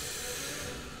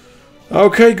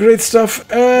 Okay, great stuff.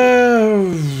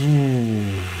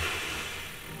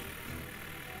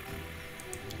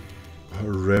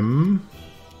 Rim.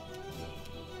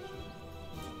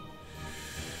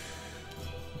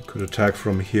 Could attack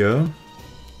from here.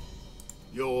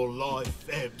 Your life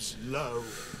ebbs low.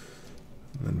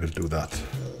 Then we'll do that.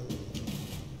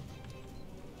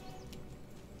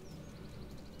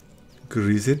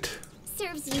 Grease it.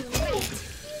 Serves you right.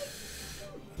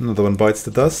 Another one bites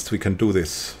the dust. We can do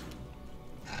this.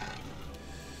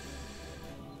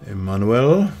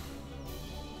 Emmanuel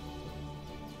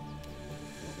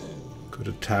could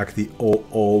attack the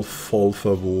all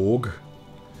Folfer Vogue.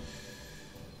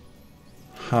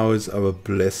 How is our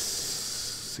bless?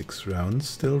 6 rounds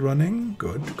still running?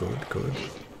 Good, good, good.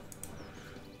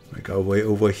 Make our way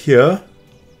over here.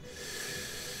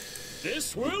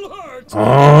 This will hurt.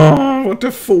 Oh, what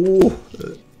a fool!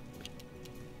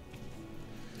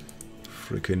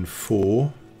 Freaking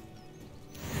fool.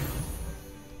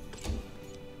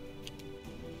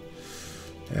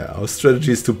 Yeah, our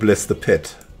strategy is to bless the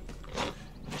pet.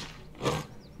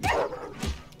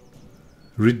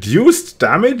 Reduced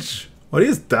damage? What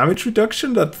is damage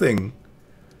reduction, that thing?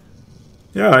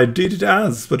 Yeah, indeed it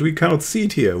has, but we cannot see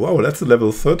it here. Wow, that's a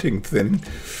level 13 thing.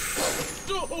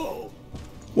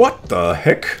 What the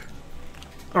heck?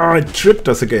 Ah, it tripped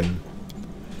us again.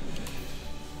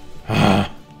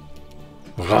 Ah.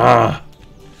 Ah.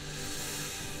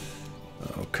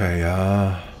 Okay,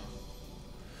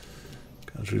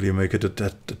 can't really make it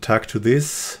an attack to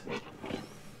this.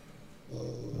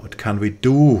 What can we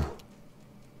do?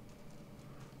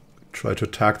 Try to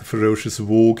attack the ferocious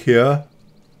Vogue here.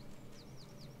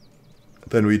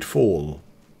 Then we'd fall.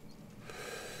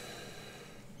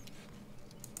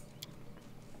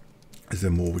 Is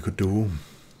there more we could do?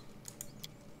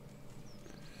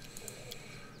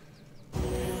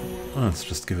 Let's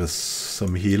just give us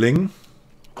some healing.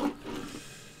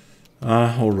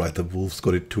 Alright, the wolf's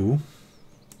got it too.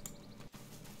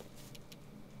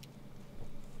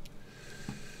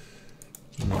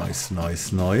 Nice,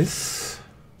 nice, nice.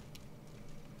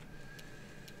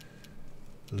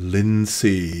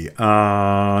 Lindsay.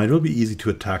 It will be easy to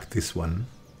attack this one.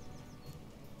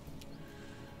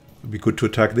 It would be good to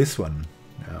attack this one.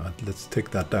 Yeah, let's take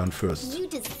that down first. You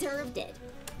deserved it.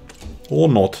 Or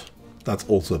not. That's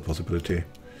also a possibility.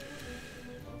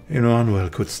 Emmanuel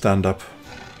could stand up.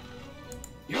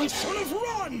 You should have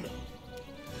run.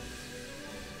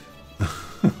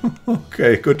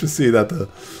 Okay, good to see that the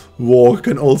war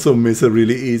can also miss a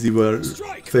really easy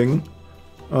thing.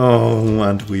 Oh,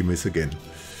 and we miss again.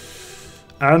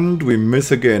 And we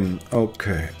miss again.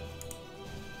 Okay.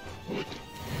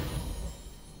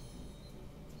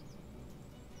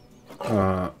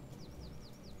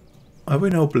 Are we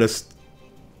now blessed?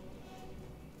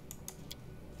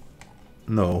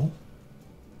 No.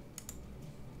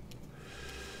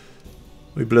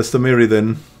 We blessed the Mary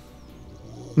then.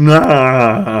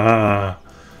 Nah,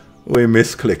 we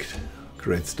misclicked.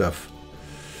 Great stuff.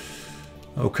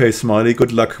 Okay, Smiley,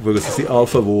 good luck versus the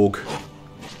Alpha Vogue.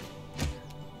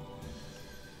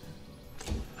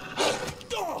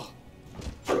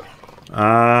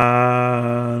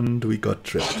 And we got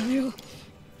tripped. I'll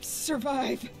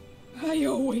survive. I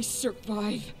always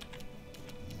survive.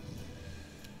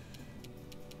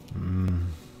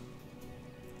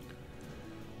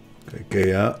 Okay,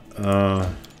 yeah.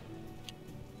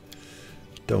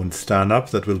 Don't stand up,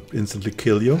 that will instantly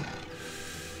kill you.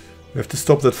 We have to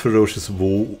stop that ferocious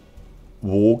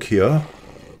Vogue here.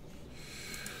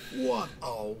 What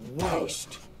a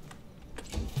waste.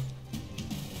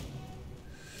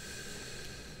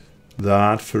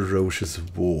 That ferocious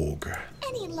Vogue.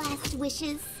 Any last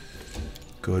wishes?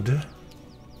 Good.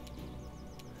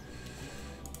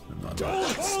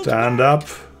 Stand up.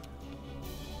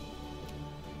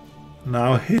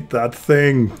 Now hit that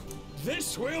thing.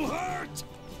 This will hurt.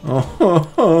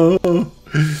 Oh.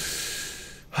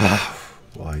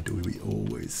 Why do we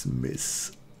always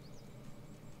miss?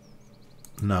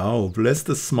 Now, bless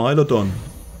the Smilodon.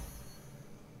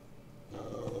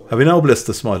 Have we now blessed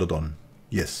the Smilodon?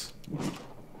 Yes.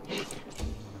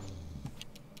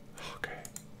 Okay.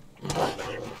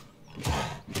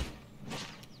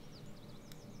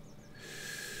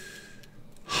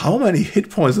 How many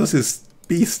hit points does this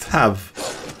beast have?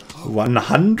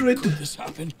 100? This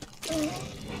happened.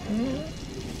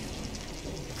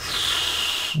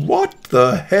 What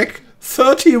the heck?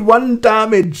 31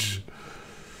 damage!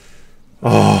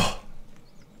 Oh.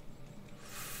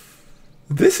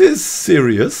 This is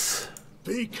serious.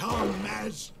 Become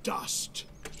as dust.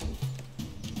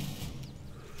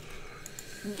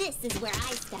 This is where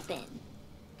I step in.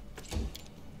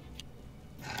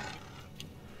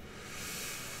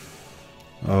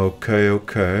 Okay,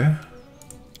 okay.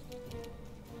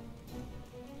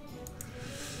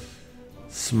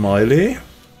 Smiley.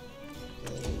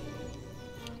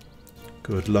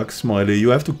 Good luck, Smiley. You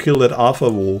have to kill that Alpha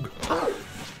Vogue.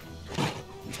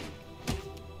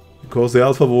 Because the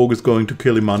Alpha Vogue is going to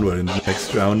kill Emmanuel in the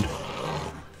next round.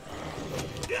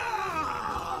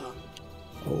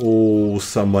 Oh,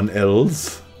 someone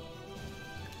else.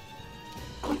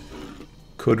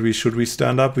 Should we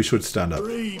stand up? We should stand up.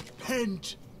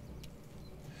 Repent.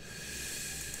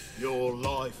 Your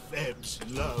life ebbs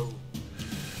low.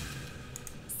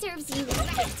 Serves you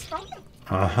right.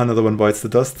 Another one bites the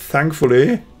dust,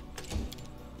 thankfully.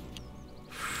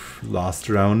 Last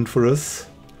round for us.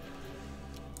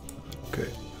 Okay,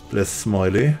 bless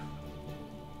Smiley.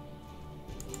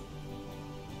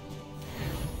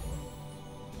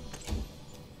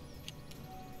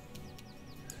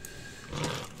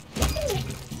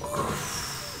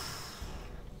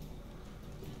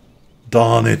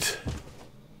 Darn it.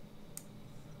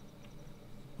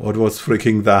 What was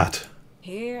freaking that?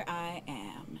 Here I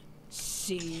am.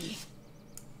 See?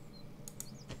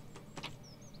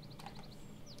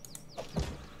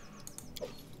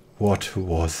 What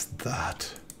was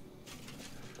that?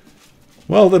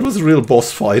 Well, that was a real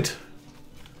boss fight.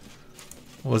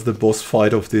 Was the boss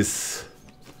fight of this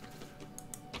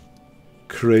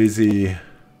crazy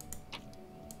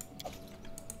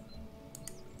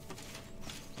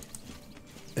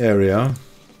area.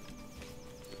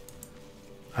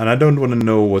 And I don't want to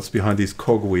know what's behind these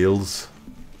cogwheels.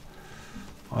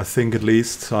 I think at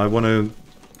least I want to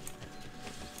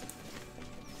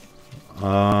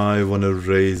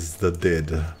raise the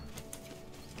dead.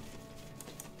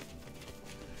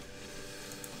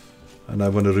 And I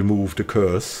want to remove the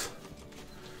curse.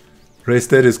 Raise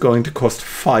dead is going to cost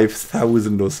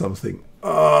 5,000 or something.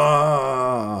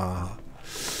 Ah,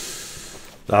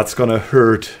 that's gonna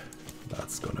hurt.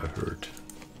 That's gonna hurt.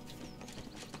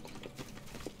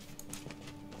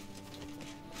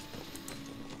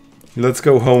 Let's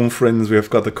go home, friends. We have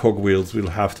got the cogwheels. We'll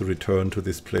have to return to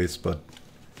this place, but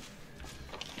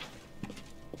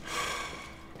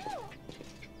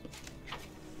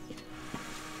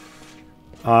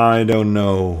I don't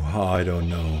know. I don't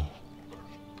know.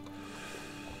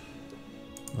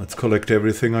 Let's collect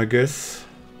everything, I guess.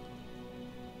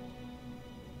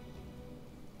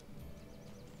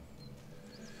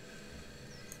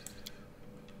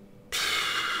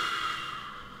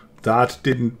 That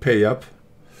didn't pay up.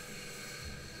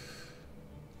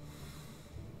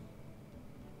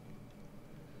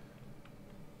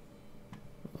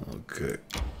 Okay.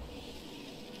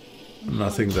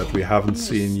 Nothing that we haven't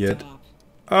seen yet.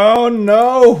 Oh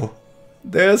no!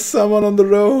 There's someone on the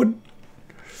road.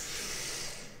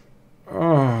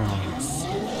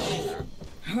 Oh.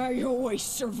 I always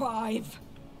survive.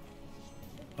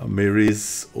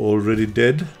 Amiri's already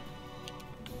dead.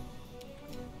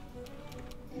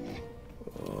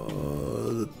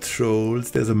 The trolls.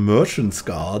 There's a merchant's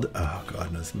guard. Oh,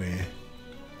 goodness me.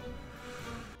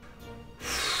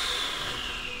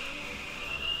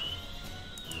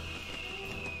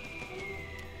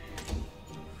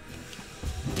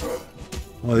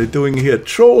 What are they doing here?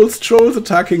 Trolls! Trolls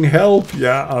attacking! Help!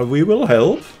 Yeah, we will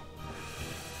help.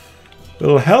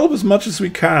 We'll help as much as we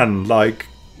can. Like,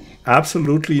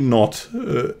 absolutely not.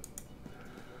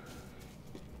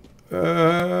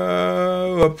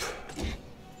 Up.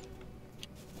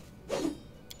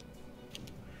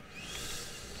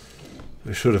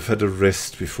 We should have had a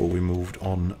rest before we moved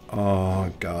on.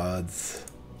 Oh, gods.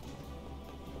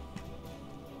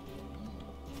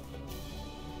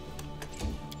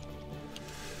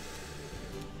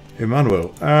 Emmanuel,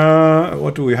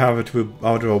 what do we have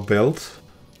out of our belt?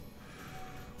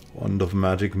 Wand of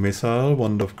Magic Missile,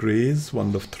 Wand of Grease,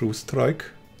 Wand of True Strike.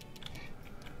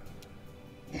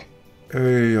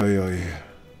 Oi, oi, oi.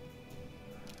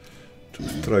 True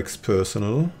Strike's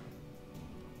personal.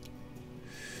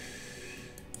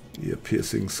 Ear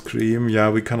piercing scream. Yeah,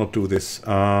 we cannot do this.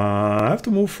 I have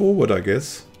to move forward, I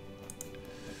guess.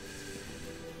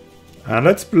 And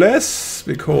let's bless,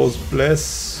 because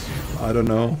bless, I don't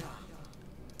know.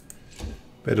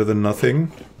 Better than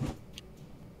nothing.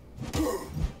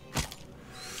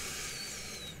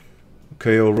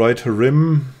 Okay, alright,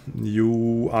 Harim.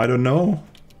 You, I don't know.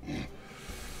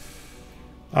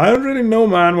 I don't really know,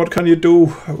 man. What can you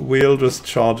do? We'll just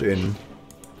charge in.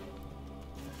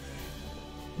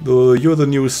 You're the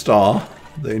new star.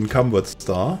 The encumbered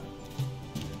star.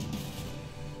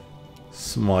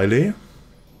 Smiley.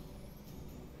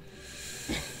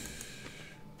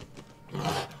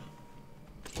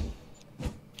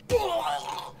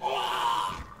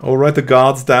 Alright, the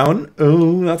guard's down.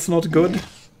 Oh, that's not good.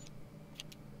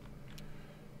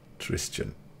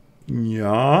 Tristan.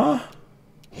 Yeah.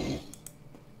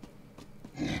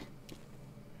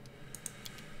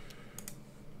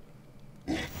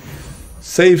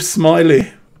 Save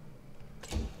Smiley.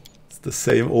 It's the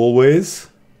same always.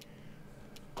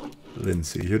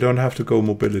 Lindsay, you don't have to go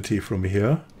mobility from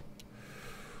here.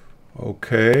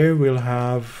 Okay, we'll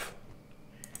have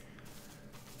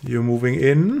you moving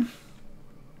in.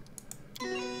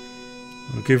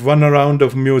 We'll give one a round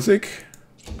of music.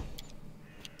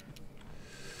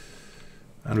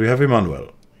 And we have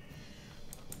Emmanuel,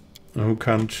 who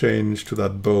can change to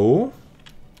that bow.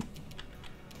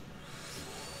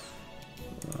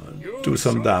 Do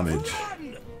some damage.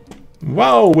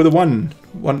 Wow, with a 1.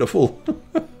 Wonderful.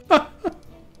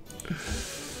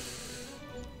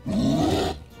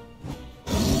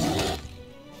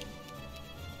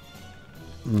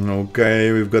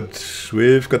 Okay, we've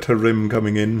got a rim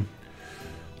coming in.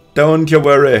 Don't you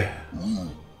worry.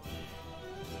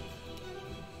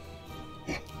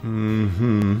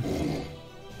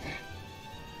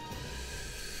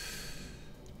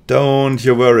 Don't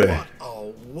you worry. What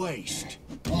a waste.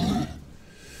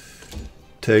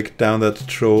 Take down that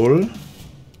troll.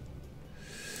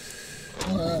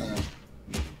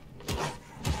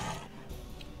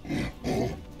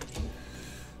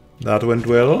 That went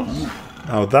well.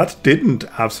 Now that didn't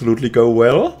absolutely go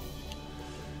well.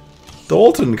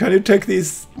 Dalton, can you take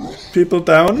these people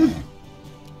down?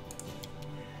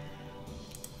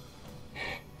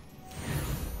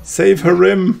 Save her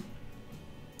rim.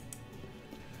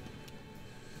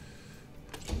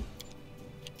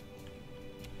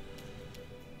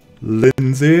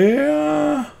 Lindsay.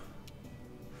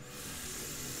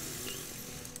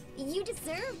 You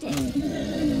deserved it.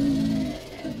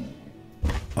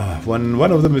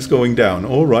 One of them is going down.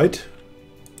 All right.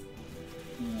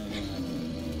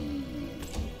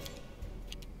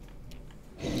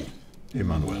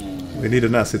 Emmanuel, we need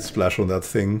an acid splash on that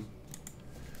thing.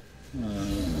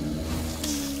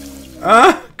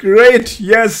 Ah, great!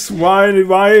 Yes. Why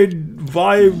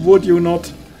would you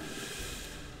not?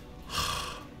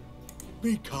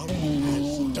 Become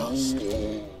as dust.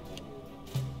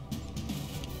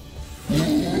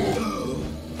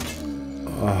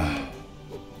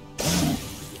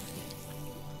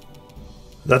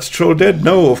 That's troll dead?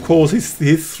 No, of course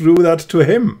he threw that to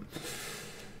him.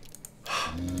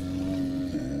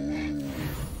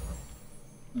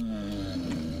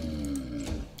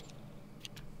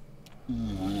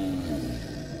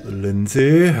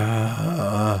 Lindsay. Any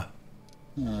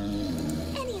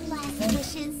last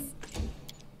wishes?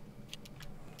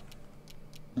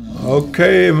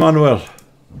 Okay, Emmanuel.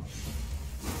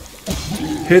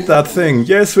 Hit that thing.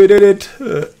 Yes, we did it.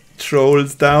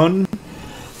 Trolls down.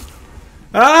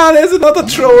 Ah, there's another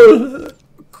troll.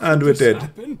 And we're dead.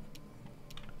 Repent.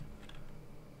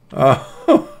 Ah,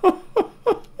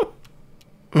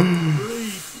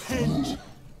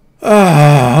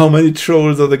 how many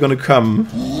trolls are there gonna come?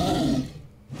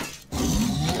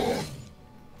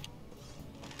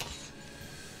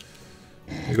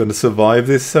 You're gonna survive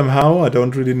this somehow? I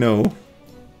don't really know.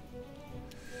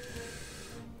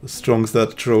 The strong's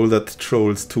that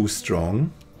troll's too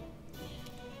strong.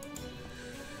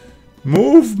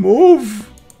 Move, move!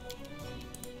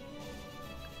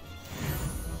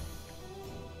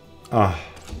 Ah,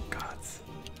 gods.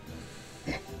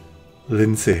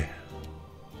 Lindsay.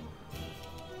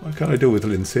 What can I do with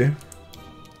Lindsay?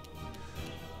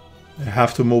 I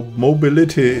have to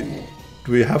mobility.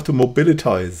 Do we have to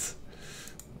mobilitize?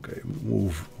 Okay,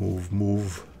 move, move,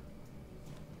 move.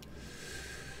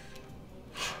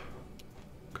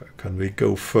 Okay, can we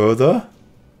go further?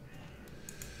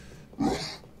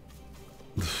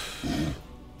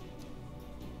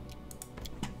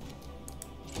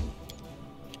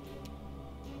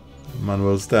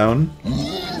 Manuel's down.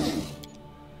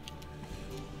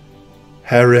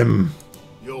 Harem.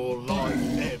 Your life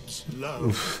ebbs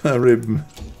low. Harem.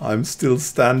 I'm still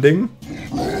standing.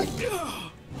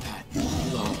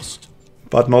 Lost.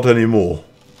 But not anymore.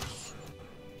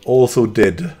 Also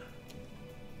dead.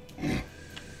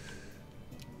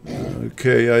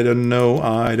 Okay, I don't know.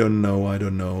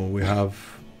 We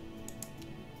have...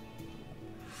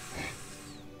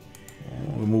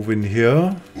 we move in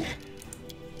here.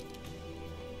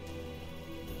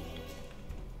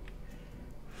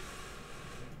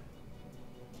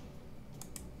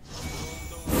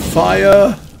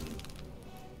 Fire!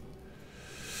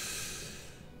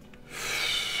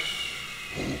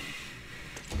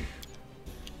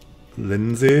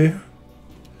 Lindsay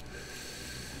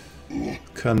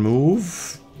can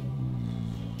move.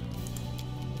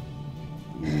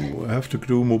 We have to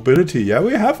do mobility. Yeah,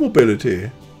 we have mobility.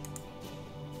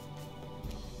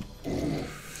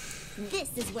 This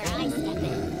is where I step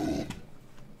in.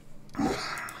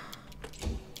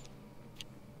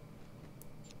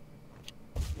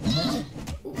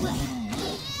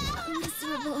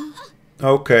 Miserable.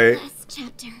 Okay. Last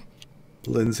chapter.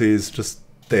 Lindsay is just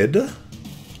dead.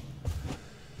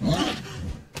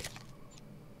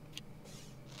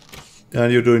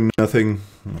 And you're doing nothing.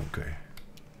 Okay.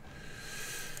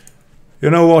 You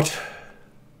know what?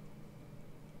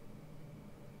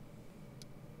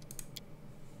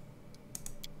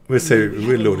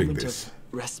 We're loading this.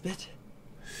 Respite?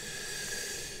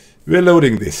 We're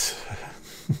loading this.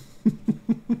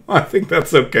 I think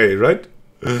that's okay, right?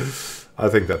 I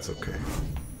think that's okay.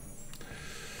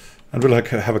 And we'll like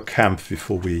have a camp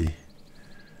before we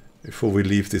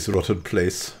leave this rotten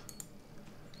place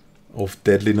of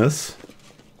deadliness.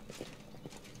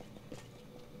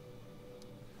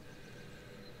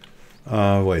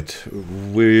 Wait.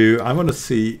 I want to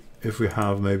see if we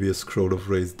have maybe a scroll of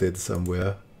raised dead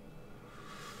somewhere.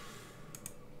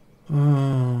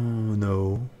 Oh,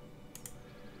 no.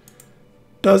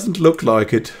 Doesn't look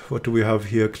like it. What do we have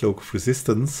here? Cloak of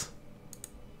Resistance.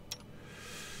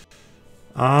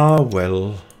 Ah,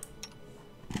 well.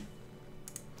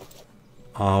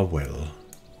 Ah, well.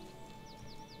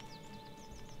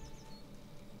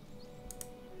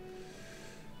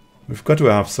 We've got to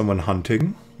have someone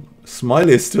hunting.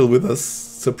 Smiley is still with us,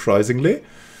 surprisingly.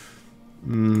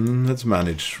 Let's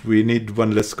manage. We need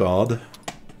one less guard.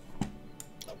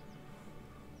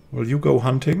 Will you go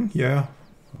hunting? Yeah.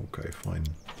 Okay, fine.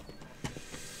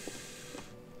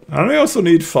 And we also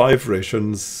need 5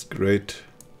 rations. Great.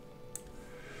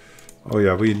 Oh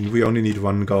yeah, we only need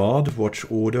 1 guard. Watch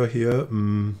order here.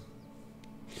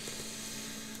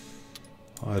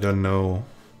 I don't know.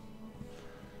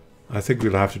 I think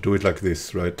we'll have to do it like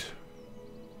this, right?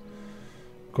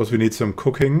 Because we need some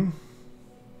cooking.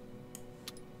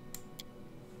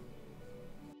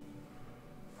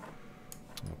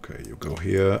 Okay, you go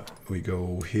here. We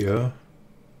go here.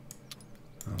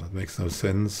 Oh, that makes no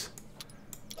sense.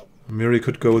 Miri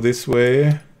could go this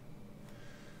way.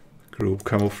 Group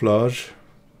camouflage.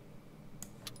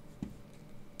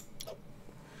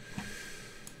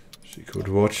 She could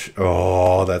watch.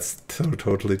 Oh, that's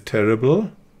totally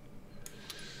terrible.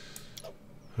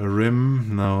 A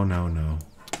rim. No, no, no.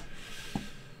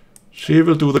 She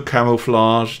will do the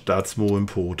camouflage. That's more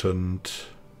important.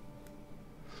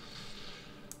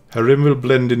 Her rim will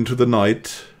blend into the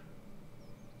night.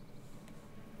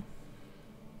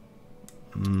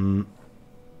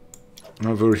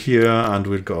 Over here and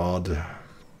we'll guard.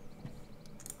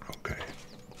 Okay.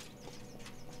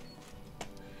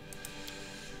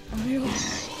 I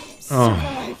always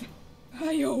survive.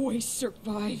 I always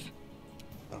survive.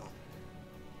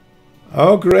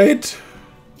 Oh, great.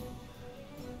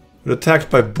 We're attacked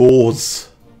by boars.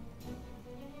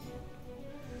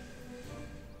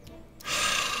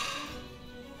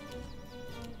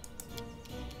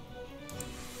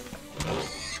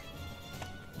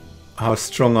 How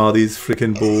strong are these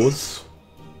freaking boars?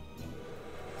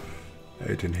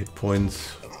 18 hit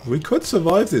points. We could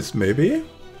survive this, maybe.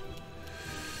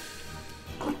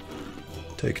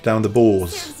 Take down the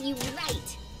boars. Serves you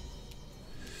right.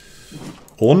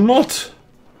 Or not.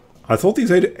 I thought these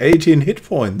had 18 hit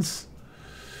points.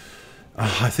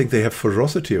 I think they have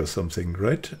ferocity or something,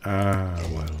 right? Ah,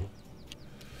 well.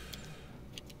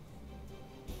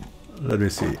 Let me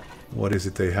see. What is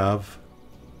it they have?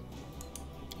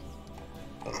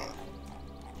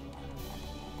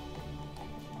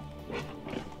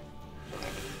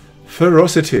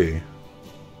 Ferocity.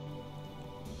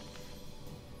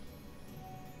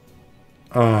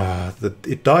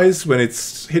 It dies when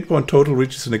its hit point total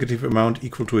reaches a negative amount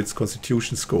equal to its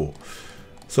constitution score.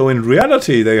 So in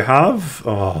reality they have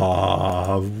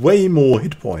way more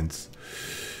hit points.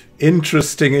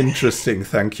 Interesting, interesting.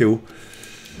 Thank you.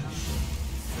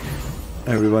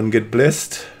 Everyone get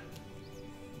blessed.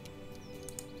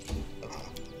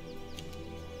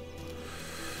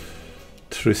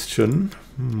 Christian.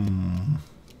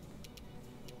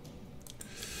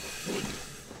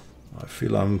 I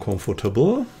feel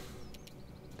uncomfortable.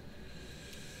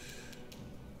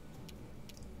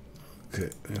 Okay,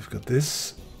 I've got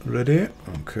this ready.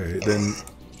 Okay, then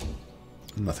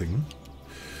nothing.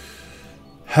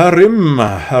 Harim,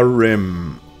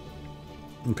 Harim.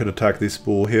 You can attack this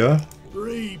boar here.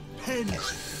 Repent.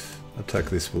 Attack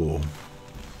this boar.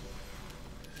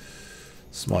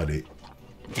 Smiley.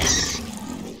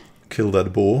 Kill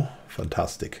that boar.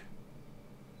 Fantastic.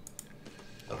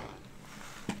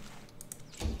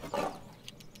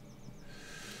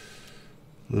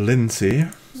 Lindsay.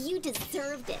 You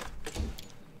deserved it.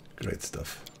 Great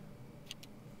stuff.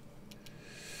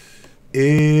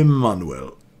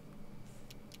 Emmanuel.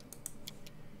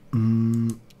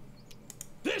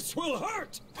 This will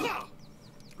hurt! Ha!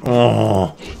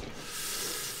 Oh.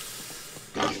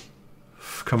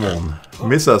 Come on.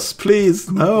 Miss us, please.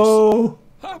 No.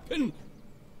 Happen!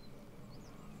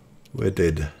 We're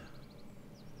dead.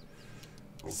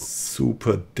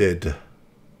 Super dead.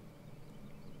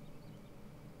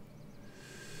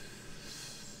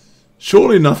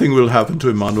 Surely nothing will happen to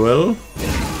Emmanuel.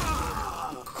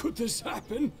 Could this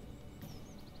happen?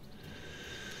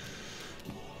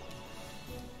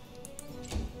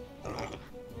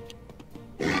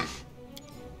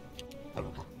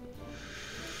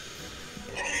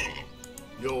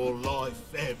 Your life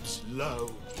ebbs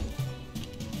low.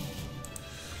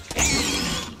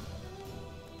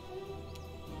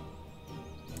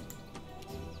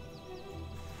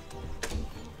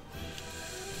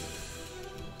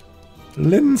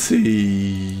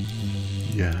 Lindsay.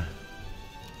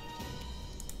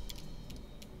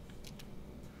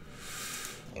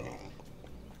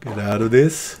 Get out of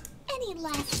this. Any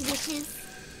last wishes?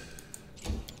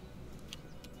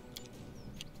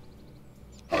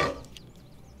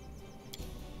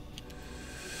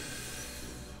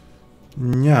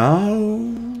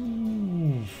 No.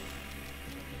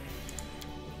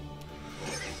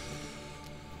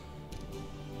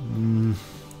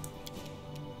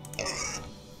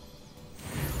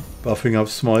 Buffing up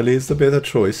Smiley is the better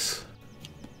choice.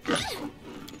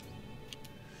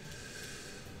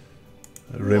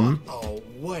 Rim. What a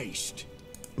waste.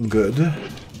 Good.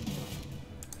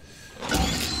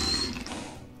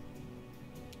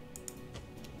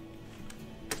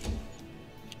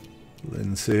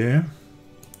 Lindsay.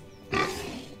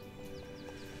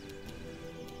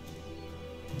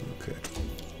 Okay.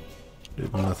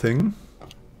 Did nothing.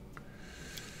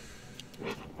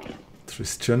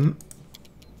 Christian.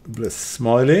 Bless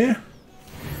Smiley.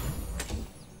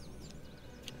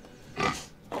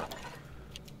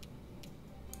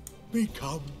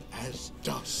 Become as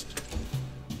dust.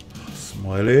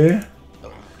 Smiley.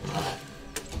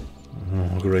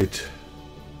 Oh, great.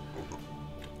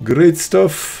 Great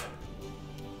stuff.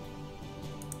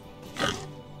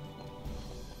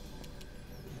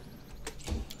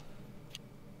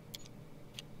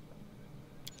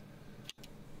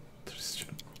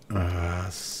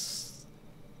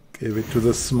 Give it to the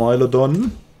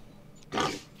Smilodon.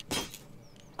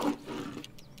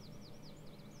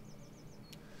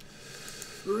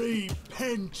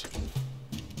 Repent.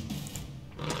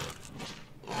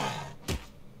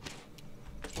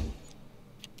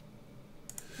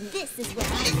 This is where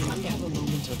I Have a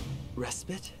moment of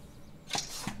respite?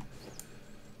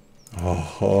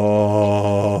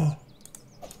 Oh.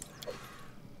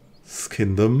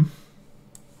 Skin them.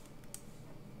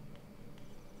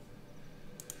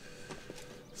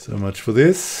 So much for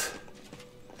this.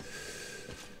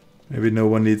 Maybe no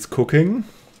one needs cooking.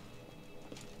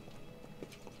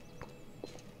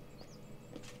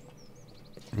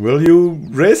 Will you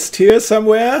rest here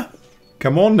somewhere?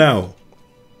 Come on now.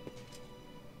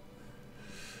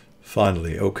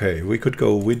 Finally, okay, we could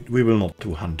go. We will not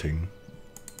do hunting.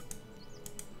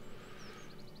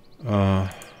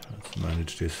 Let's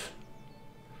manage this.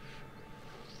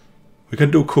 We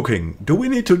can do cooking. Do we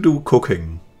need to do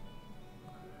cooking?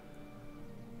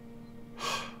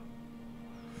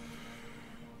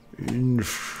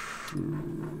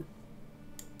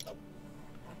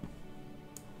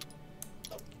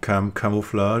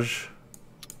 Camouflage.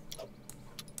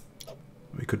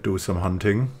 We could do some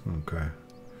hunting. Okay.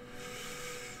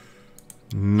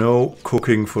 No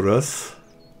cooking for us.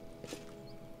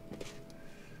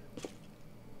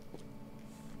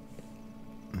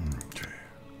 Okay.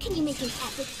 Can you make an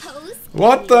epic pose?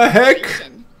 What the heck?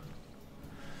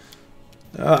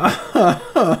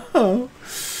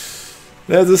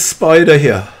 There's a spider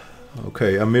here.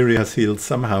 Okay, Amiri has healed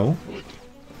somehow.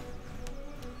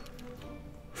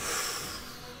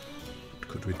 What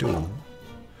could we do?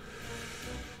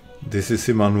 This is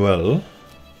Emmanuel.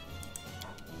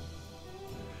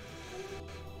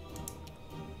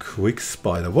 Quick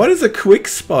spider. What is a quick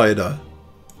spider?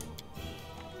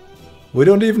 We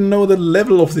don't even know the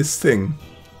level of this thing.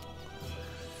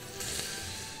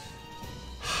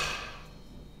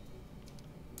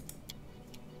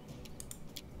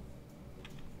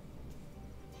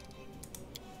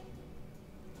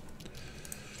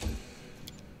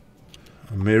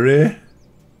 Miri?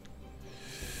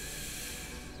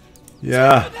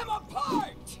 Yeah.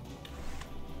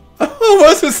 Oh,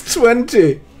 versus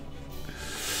 20.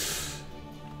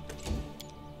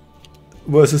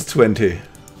 Versus 20.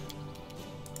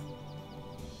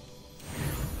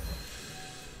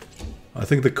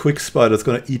 think the quick spider's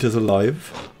gonna eat us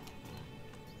alive.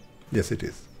 Yes, it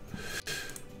is.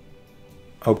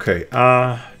 Okay,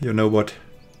 you know what?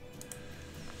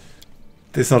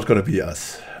 This is not gonna be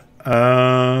us.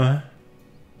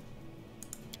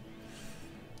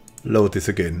 Load this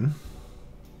again.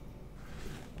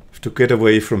 To get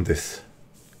away from this.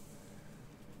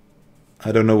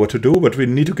 I don't know what to do, but we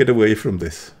need to get away from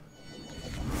this.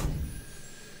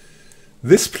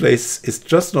 This place is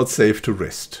just not safe to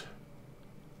rest.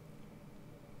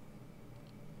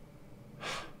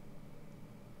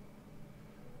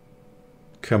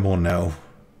 Come on now.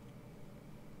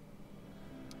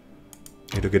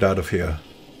 Need to get out of here.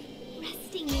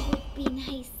 Resting would be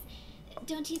nice,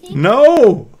 don't you think?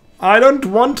 No! I don't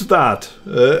want that!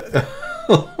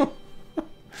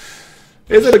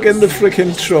 Is it again the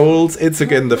frickin' trolls? It's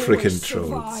again the frickin'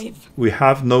 trolls. We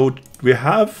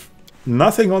have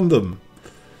nothing on them.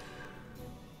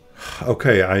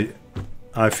 Okay,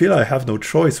 I feel I have no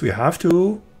choice. We have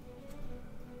to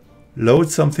load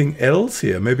something else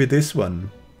here. Maybe this one.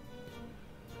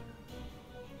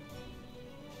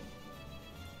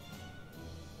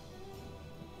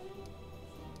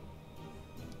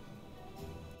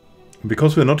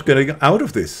 Because we're not getting out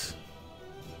of this.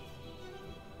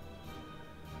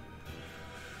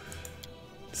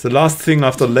 It's the last thing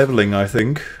after leveling, I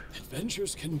think.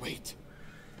 Adventures can wait.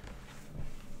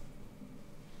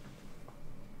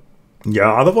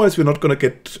 Yeah, otherwise we're not gonna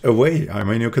get away. I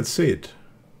mean, you can see it.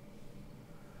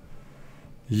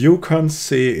 You can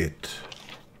see it.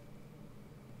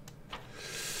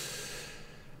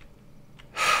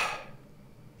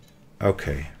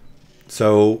 Okay.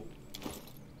 So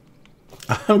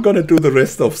I'm gonna do the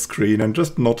rest off screen and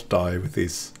just not die with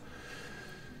these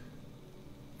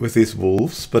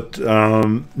wolves, but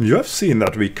you have seen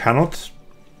that we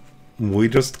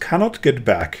just cannot get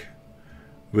back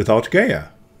without Gaia.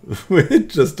 It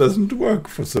just doesn't work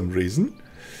for some reason.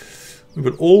 We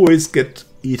will always get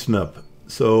eaten up.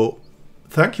 So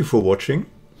thank you for watching.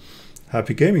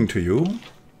 Happy gaming to you.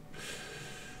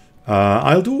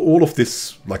 I'll do all of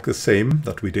this like the same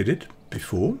that we did it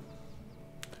before.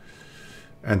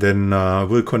 And then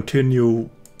we'll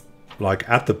continue like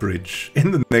at the bridge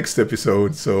in the next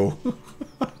episode. So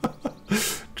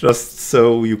just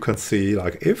so you can see,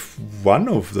 like, if one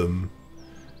of them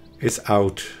is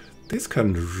out, this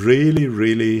can really,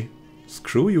 really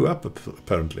screw you up,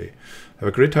 apparently. Have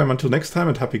a great time until next time,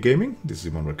 and happy gaming. This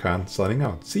is Imran Khan signing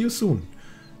out. See you soon,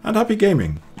 and happy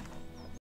gaming.